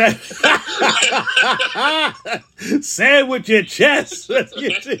 Yes, exactly. Say it with your chest.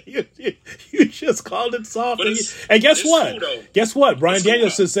 You just called it soft. And guess what? Cool, guess what? Bryan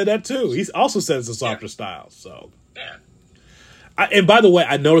Danielson said that too. He also says it's a softer style. So, and by the way,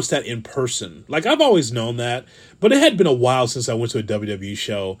 I noticed that in person. Like, I've always known that, but it had been a while since I went to a WWE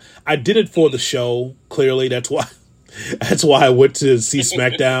show. I did it for the show. Clearly, that's why I went to see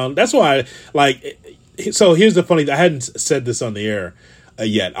SmackDown. That's why, so here's the funny thing. I hadn't said this on the air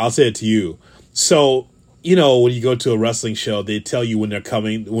yet. I'll say it to you. So, when you go to a wrestling show, they tell you when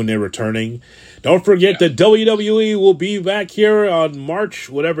they're returning. Don't forget that WWE will be back here on March,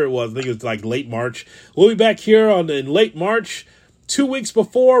 whatever it was. I think it was like late March. We'll be back here in late March, 2 weeks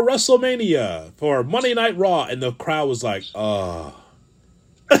before WrestleMania for Monday Night Raw. And the crowd was like, oh.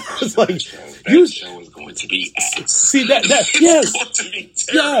 It's like that show is going to be ass. See that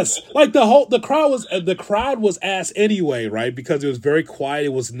yes, yes. Like the crowd was ass anyway, right? Because it was very quiet.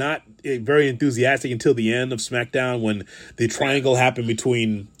 It was not very enthusiastic until the end of SmackDown when the triangle happened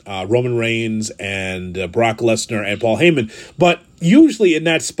between Roman Reigns and Brock Lesnar and Paul Heyman. But usually in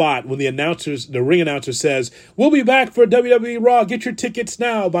that spot, when the ring announcer says, "We'll be back for WWE Raw. Get your tickets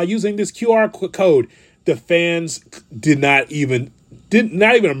now by using this QR code," the fans did not even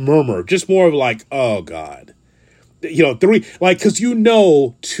a murmur, just more of like, oh God, because 2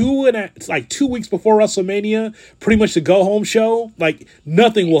 weeks before WrestleMania, pretty much the go home show, like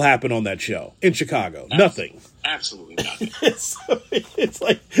nothing will happen on that show in Chicago, nothing, absolutely nothing. It's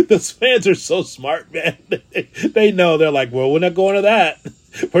like the fans are so smart, man. They know. They're like, well, we're not going to that.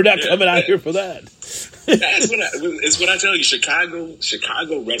 We're not coming out here for that. It's what I tell you.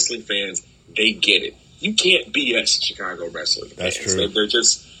 Chicago wrestling fans, they get it. You can't BS Chicago wrestling fans. That's true. They're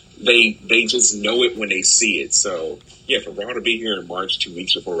just they just know it when they see it. So for Raw to be here in March, 2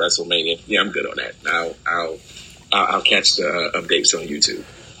 weeks before WrestleMania, I'm good on that. I'll catch the updates on YouTube.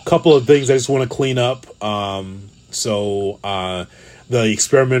 Couple of things I just want to clean up. The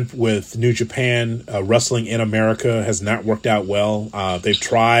experiment with New Japan wrestling in America has not worked out well. They've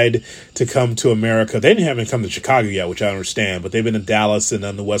tried to come to America. They haven't come to Chicago yet, which I understand, but they've been in Dallas and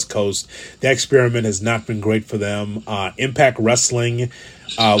on the West Coast. The experiment has not been great for them. Impact Wrestling,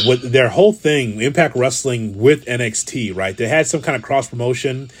 with their whole thing, Impact Wrestling with NXT, right? They had some kind of cross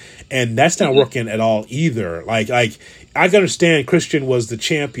promotion, and that's not working at all either. Like I can understand Christian was the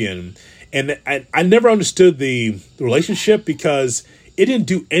champion, and I never understood the relationship because it didn't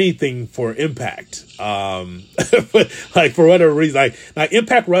do anything for Impact. But for whatever reason, like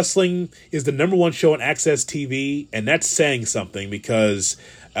Impact Wrestling is the number one show on Access TV, and that's saying something because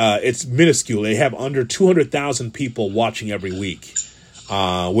it's minuscule. They have under 200,000 people watching every week.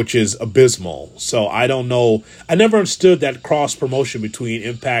 which is abysmal. So I don't know. I never understood that cross promotion between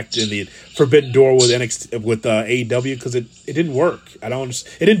Impact and the Forbidden Door with NXT with AEW, because it didn't work. I don't.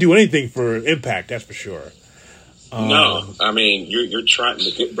 It didn't do anything for Impact. That's for sure. No, I mean you're trying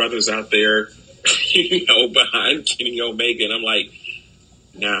to get brothers out there, behind Kenny Omega, and I'm like,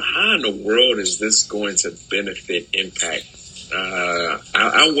 now how in the world is this going to benefit Impact?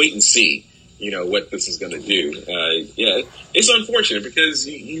 I'll wait and see. What this is going to do. Yeah, it's unfortunate because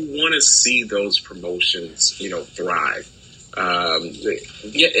you want to see those promotions, thrive.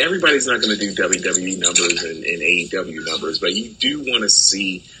 Yeah, everybody's not going to do WWE numbers and AEW numbers, but you do want to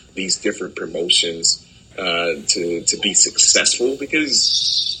see these different promotions to be successful,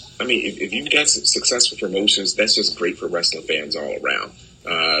 because, I mean, if you've got some successful promotions, that's just great for wrestling fans all around.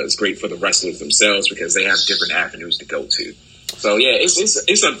 It's great for the wrestlers themselves because they have different avenues to go to. So yeah,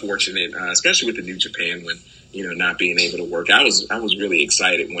 it's unfortunate, especially with the New Japan when not being able to work. I was really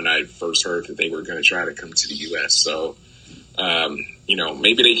excited when I first heard that they were going to try to come to the U.S. So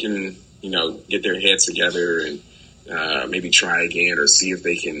maybe they can get their heads together and maybe try again, or see if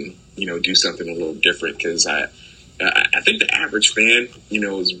they can do something a little different, because I think the average fan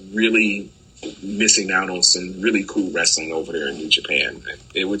is really missing out on some really cool wrestling over there in New Japan.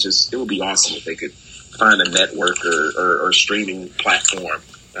 It would be awesome if they could find a network or streaming platform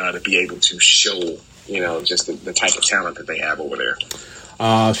to be able to show, just the type of talent that they have over there.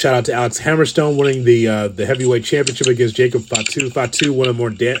 Shout out to Alex Hammerstone winning the heavyweight championship against Jacob Fatu. Fatu, one of the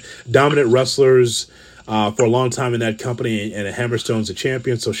more dominant wrestlers for a long time in that company, and Hammerstone's a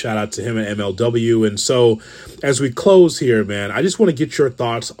champion, so shout out to him at MLW. And so as we close here, man, I just want to get your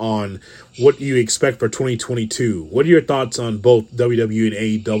thoughts on what you expect for 2022. What are your thoughts on both WWE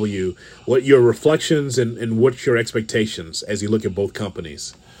and AEW? What your reflections and what's your expectations as you look at both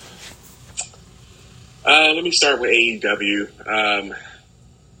companies? Let me start with AEW.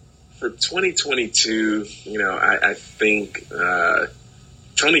 For 2022, I think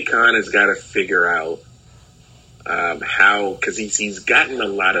Tony Khan has got to figure out how, because he's gotten a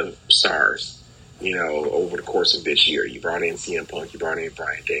lot of stars, over the course of this year. You brought in CM Punk, you brought in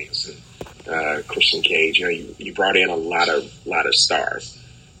Bryan Danielson, Christian Cage. You brought in a lot of stars.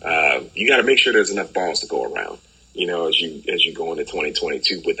 You got to make sure there's enough balls to go around, as you go into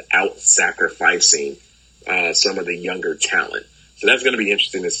 2022 without sacrificing some of the younger talent. So that's going to be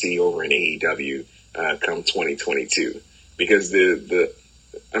interesting to see over in AEW come 2022, because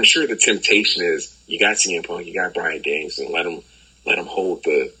I'm sure the temptation is you got CM Punk, you got Bryan Danielson, let them hold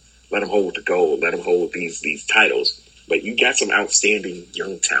the gold, let them hold these titles. But you got some outstanding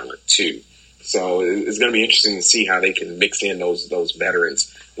young talent too. So it's going to be interesting to see how they can mix in those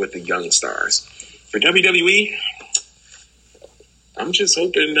veterans with the young stars. For WWE, I'm just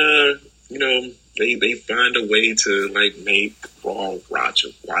hoping they find a way to make Raw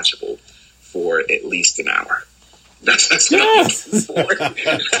watchable for at least an hour. That's what I'm looking for.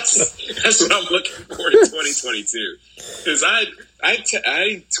 That's what I'm looking for in 2022. Because I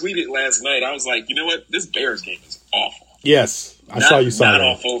tweeted last night. I was like, you know what? This Bears game is awful. Yes, I saw you saw not that.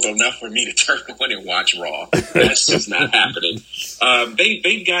 Awful enough for me to turn on and watch Raw. That's just not happening.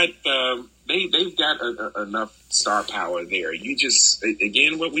 They've got enough star power there. You just,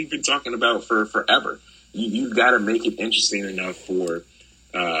 again, what we've been talking about for forever. You've got to make it interesting enough for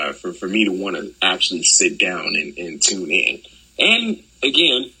me to want to actually sit down and tune in. And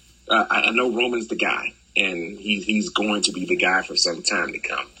again, I know Roman's the guy, and he's going to be the guy for some time to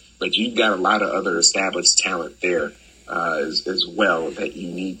come. But you've got a lot of other established talent there as well that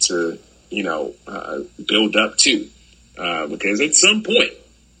you need to, build up to. Because at some point,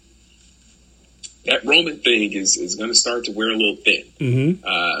 that Roman thing is going to start to wear a little thin,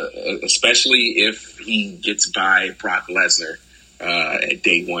 especially if he gets by Brock Lesnar at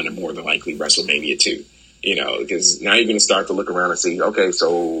day one and more than likely WrestleMania 2. Because now you're going to start to look around and see, okay, so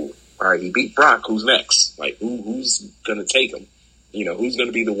all right, he beat Brock. Who's next? Like who's going to take him? Who's going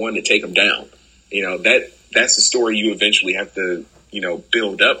to be the one to take him down? That's the story you eventually have to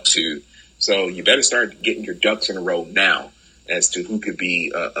build up to. So you better start getting your ducks in a row now as to who could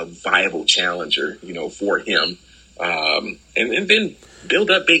be a viable challenger, for him. And then build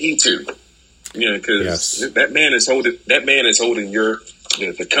up Big E too. Because that man is holding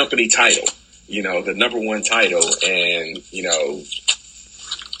the company title, the number one title, and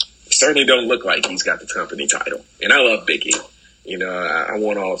certainly don't look like he's got the company title. And I love Big E. I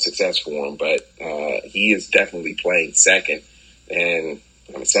want all success for him, but he is definitely playing second and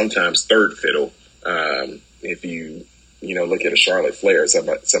sometimes third fiddle. If you look at a Charlotte Flair or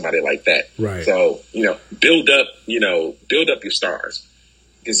somebody like that. Right. So, build up your stars.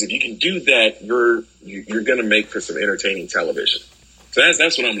 Because if you can do that, you're going to make for some entertaining television. So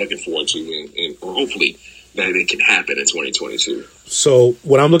that's what I'm looking forward to, and hopefully that it can happen in 2022. So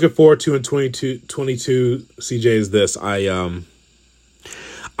what I'm looking forward to in 2022, CJ, is this.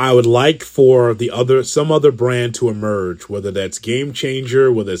 I would like for some other brand to emerge, whether that's Game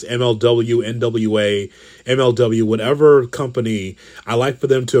Changer, whether it's MLW, NWA, MLW, whatever company. I like for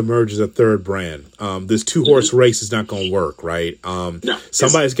them to emerge as a third brand. This 2-horse race is not going to work, right?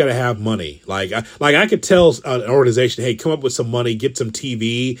 Somebody's got to have money. Like I could tell an organization, hey, come up with some money, get some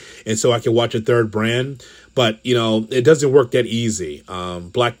TV, and so I can watch a third brand. But, it doesn't work that easy.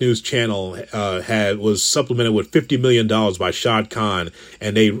 Black News Channel was supplemented with $50 million by Shad Khan,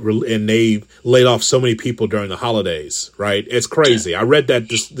 and they laid off so many people during the holidays, right? It's crazy. I read that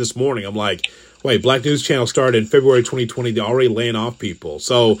this morning. I'm like, wait, Black News Channel started in February 2020. They're already laying off people.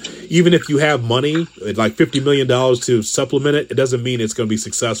 So even if you have money, like $50 million to supplement it, it doesn't mean it's going to be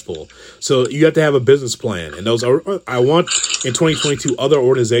successful. So you have to have a business plan. And I want in 2022 other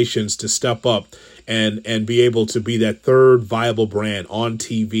organizations to step up and be able to be that third viable brand on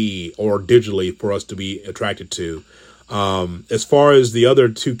TV or digitally for us to be attracted to. As far as the other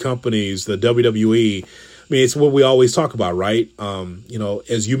two companies, the WWE, I mean, it's what we always talk about, right?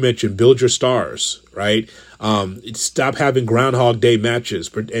 As you mentioned, build your stars, right? Stop having Groundhog Day matches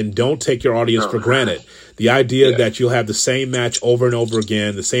and don't take your audience for granted. The idea that you'll have the same match over and over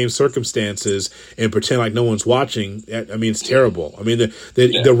again, the same circumstances, and pretend like no one's watching, I mean, it's terrible. I mean,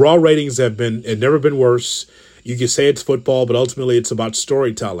 the Raw ratings have never been worse. You can say it's football, but ultimately it's about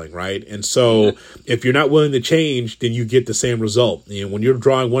storytelling, right? And so if you're not willing to change, then you get the same result. When you're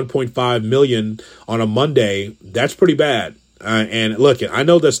drawing 1.5 million on a Monday, that's pretty bad. And look, I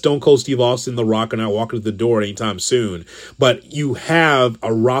know that Stone Cold Steve Austin and The Rock are not walking to the door anytime soon, but you have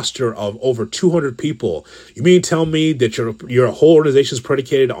a roster of over 200 people. You mean tell me that your whole organization is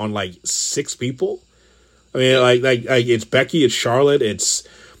predicated on like 6 people? I mean, like it's Becky, it's Charlotte, it's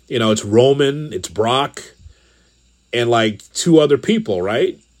Roman, it's Brock, and like 2 other people,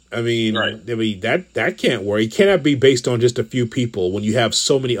 right? I mean, that can't work. It cannot be based on just a few people when you have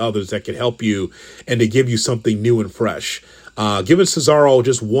so many others that can help you and to give you something new and fresh. Giving Cesaro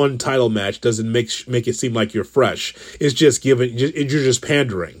just one title match doesn't make it seem like you're fresh. It's just you're just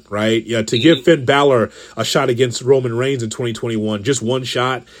pandering, right? Yeah, to give Finn Balor a shot against Roman Reigns in 2021, just one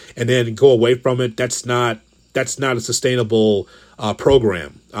shot and then go away from it. That's not a sustainable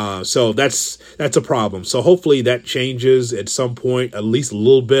program. So that's a problem. So hopefully that changes at some point, at least a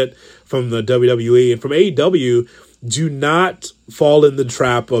little bit from the WWE and from AEW. Do not fall in the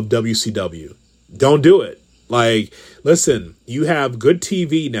trap of WCW. Don't do it. Like, listen, you have good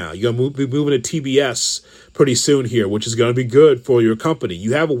TV now. You're going to be moving to TBS pretty soon here, which is going to be good for your company.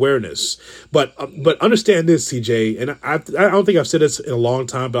 You have awareness. But understand this, CJ, and I don't think I've said this in a long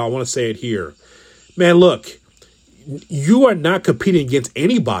time, but I want to say it here. Man, look, you are not competing against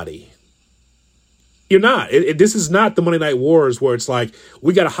anybody. You're not. This is not the Monday Night Wars where it's like,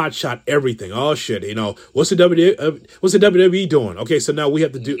 we got to hot shot everything. Oh, shit. What's the WWE doing? Okay, so now we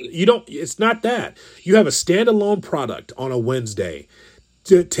have to do... It's not that. You have a standalone product on a Wednesday.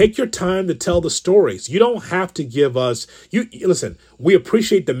 To take your time to tell the stories. You don't have to give us... Listen, we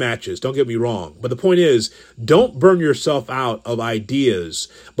appreciate the matches. Don't get me wrong. But the point is, don't burn yourself out of ideas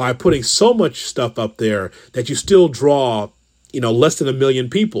by putting so much stuff up there that you still draw... less than 1 million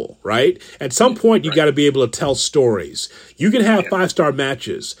people, right? At some point, you got to be able to tell stories. You can have 5-star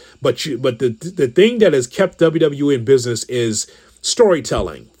matches, but the thing that has kept WWE in business is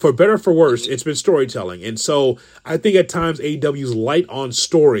storytelling. For better or for worse, it's been storytelling. And so I think at times AEW's light on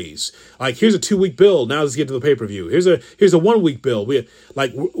stories. Like, here's a 2-week build. Now let's get to the pay-per-view. Here's a 1-week build.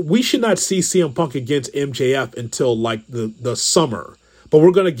 We should not see CM Punk against MJF until like the summer. But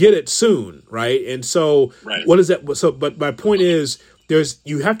we're going to get it soon, right? And so what is that? So, but my point is,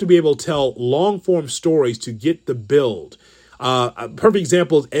 you have to be able to tell long-form stories to get the build. A perfect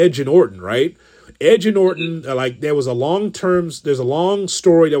example is Edge and Orton, right? Edge and Orton, there's a long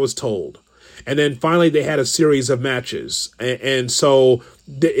story that was told. And then finally they had a series of matches. And so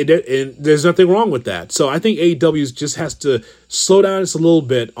there's nothing wrong with that. So I think AEW just has to slow down just a little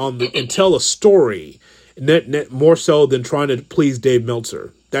bit and tell a story. Net more so than trying to please Dave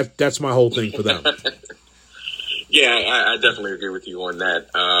Meltzer. That's my whole thing for them. Yeah, I definitely agree with you on that.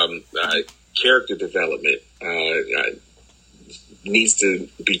 Character development needs to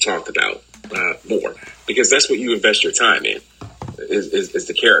be talked about more, because that's what you invest your time in is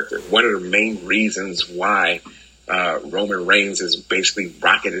the character. One of the main reasons why Roman Reigns has basically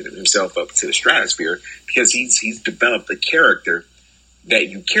rocketed himself up to the stratosphere, because he's developed a character that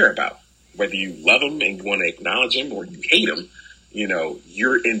you care about. Whether you love him and you want to acknowledge him or you hate him,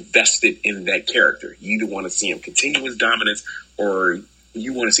 you're invested in that character. You either want to see him continue his dominance, or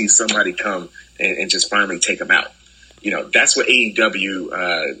you want to see somebody come and just finally take him out. That's what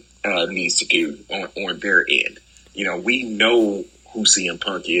AEW needs to do on their end. We know who CM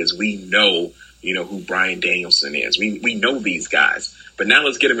Punk is. We know, who Bryan Danielson is. We know these guys. But now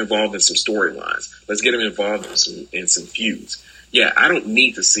let's get him involved in some storylines. Let's get him involved in some feuds. Yeah, I don't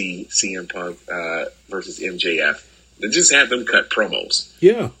need to see CM Punk versus MJF. Just have them cut promos.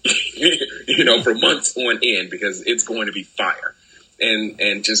 Yeah. For months on end, because it's going to be fire.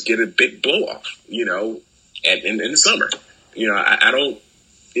 And just get a big blow off, in the summer. I don't.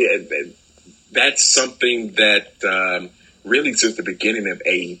 Yeah, that's something that really since the beginning of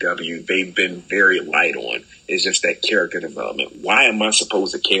AEW, they've been very light on, is just that character development. Why am I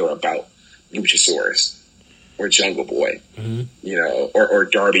supposed to care about Luchasaurus or Jungle Boy, or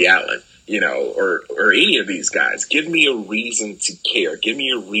Darby Allin, or any of these guys? Give me a reason to care. Give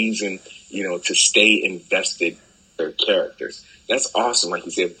me a reason, to stay invested in their characters. That's awesome. Like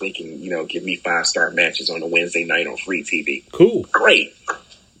you said, they can, give me 5-star matches on a Wednesday night on free TV. Cool. Great.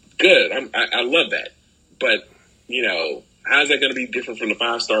 Good. I love that. But, how's that going to be different from the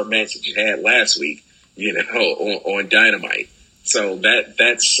 5-star match that you had last week, on Dynamite? So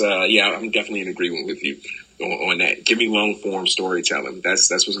that's I'm definitely in agreement with you on that. Give me long form storytelling. That's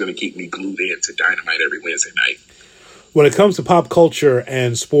what's going to keep me glued into Dynamite every Wednesday night. When it comes to pop culture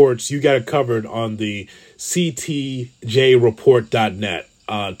and sports, you got it covered on the ctjreport.net.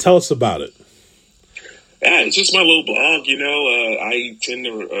 Tell us about it. Yeah, it's just my little blog. I tend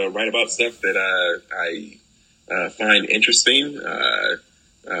to write about stuff that I find interesting.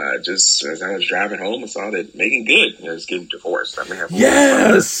 Just as I was driving home, I saw that Megan Good is getting divorced. I may have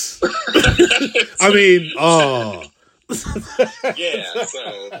yes. I mean, yeah.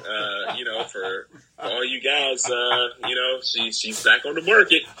 So for all you guys, she's back on the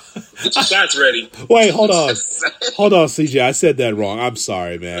market. Get your shots ready. Wait, hold on, CJ. I said that wrong. I'm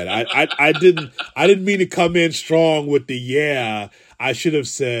sorry, man. I didn't mean to come in strong with the yeah. I should have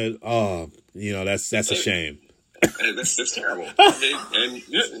said, that's a shame. That's terrible.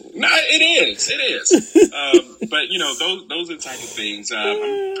 It is. But those are the type of things.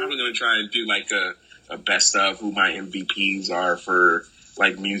 I'm probably going to try and do like a best of who my MVPs are for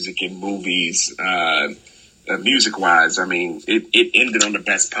like music and movies. Music wise, I mean, it ended on the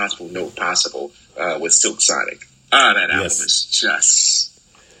best possible note possible with Silk Sonic. That album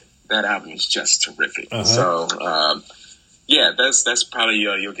is just terrific. Uh-huh. So that's probably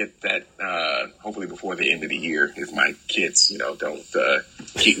you'll get that hopefully before the end of the year if my kids don't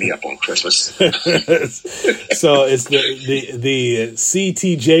keep me up on Christmas. So it's the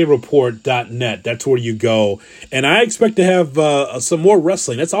ctjreport.net. That's where you go, and I expect to have some more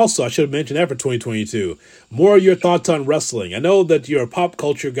wrestling. That's also, I should have mentioned that, for 2022. More of your thoughts on wrestling. I know that you're a pop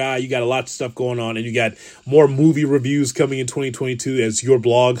culture guy. You got a lot of stuff going on, and you got more movie reviews coming in 2022 as your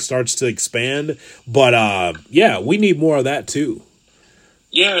blog starts to expand. But we need more of that too.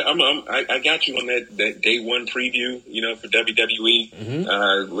 Yeah, I got you on that day one preview, for WWE.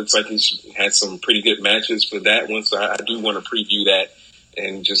 Mm-hmm. Looks like he's had some pretty good matches for that one, so I do want to preview that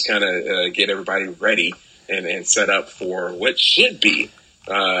and just kind of get everybody ready and set up for what should be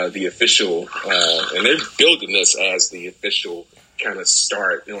the official, and they're building this as the official kind of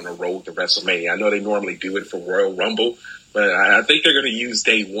start on the road to WrestleMania. I know they normally do it for Royal Rumble, but I think they're going to use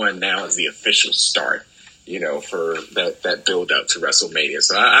day one now as the official start, for that build up to WrestleMania.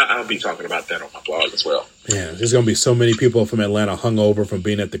 So I'll be talking about that on my blog as well. Yeah, there's going to be so many people from Atlanta hungover from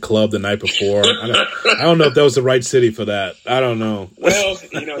being at the club the night before. I don't know if that was the right city for that. I don't know. Well,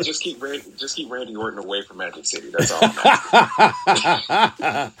 just keep Randy Orton away from Magic City. That's all.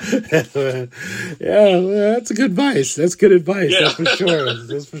 Yeah, that's a good advice. That's good advice. Yeah. That's for sure.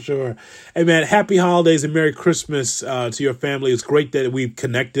 That's for sure. Hey, man, happy holidays and Merry Christmas to your family. It's great that we've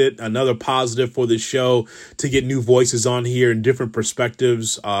connected. Another positive for this show to get new voices on here and different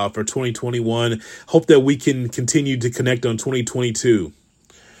perspectives for 2021. Hope that we can continue to connect on 2022.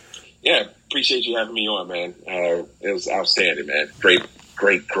 Yeah, appreciate you having me on, man. It was outstanding, man. Great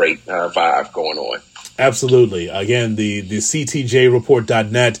vibe going on. Absolutely. Again, the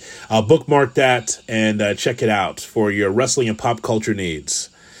ctjreport.net. Bookmark that and check it out for your wrestling and pop culture needs.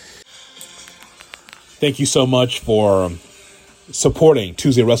 Thank you so much for supporting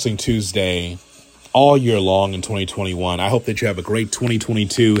Tuesday Wrestling Tuesday all year long in 2021. I hope that you have a great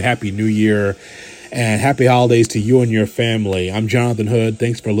 2022. Happy New Year. And happy holidays to you and your family. I'm Jonathan Hood.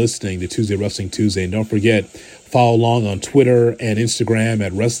 Thanks for listening to Tuesday Wrestling Tuesday. And don't forget, follow along on Twitter and Instagram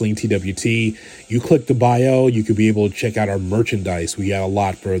at Wrestling TWT. You click the bio, you could be able to check out our merchandise. We got a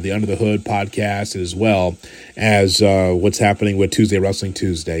lot for the Under the Hood podcast, as well as what's happening with Tuesday Wrestling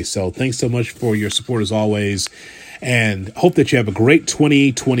Tuesday. So thanks so much for your support as always, and hope that you have a great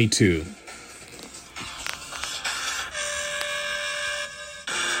 2022.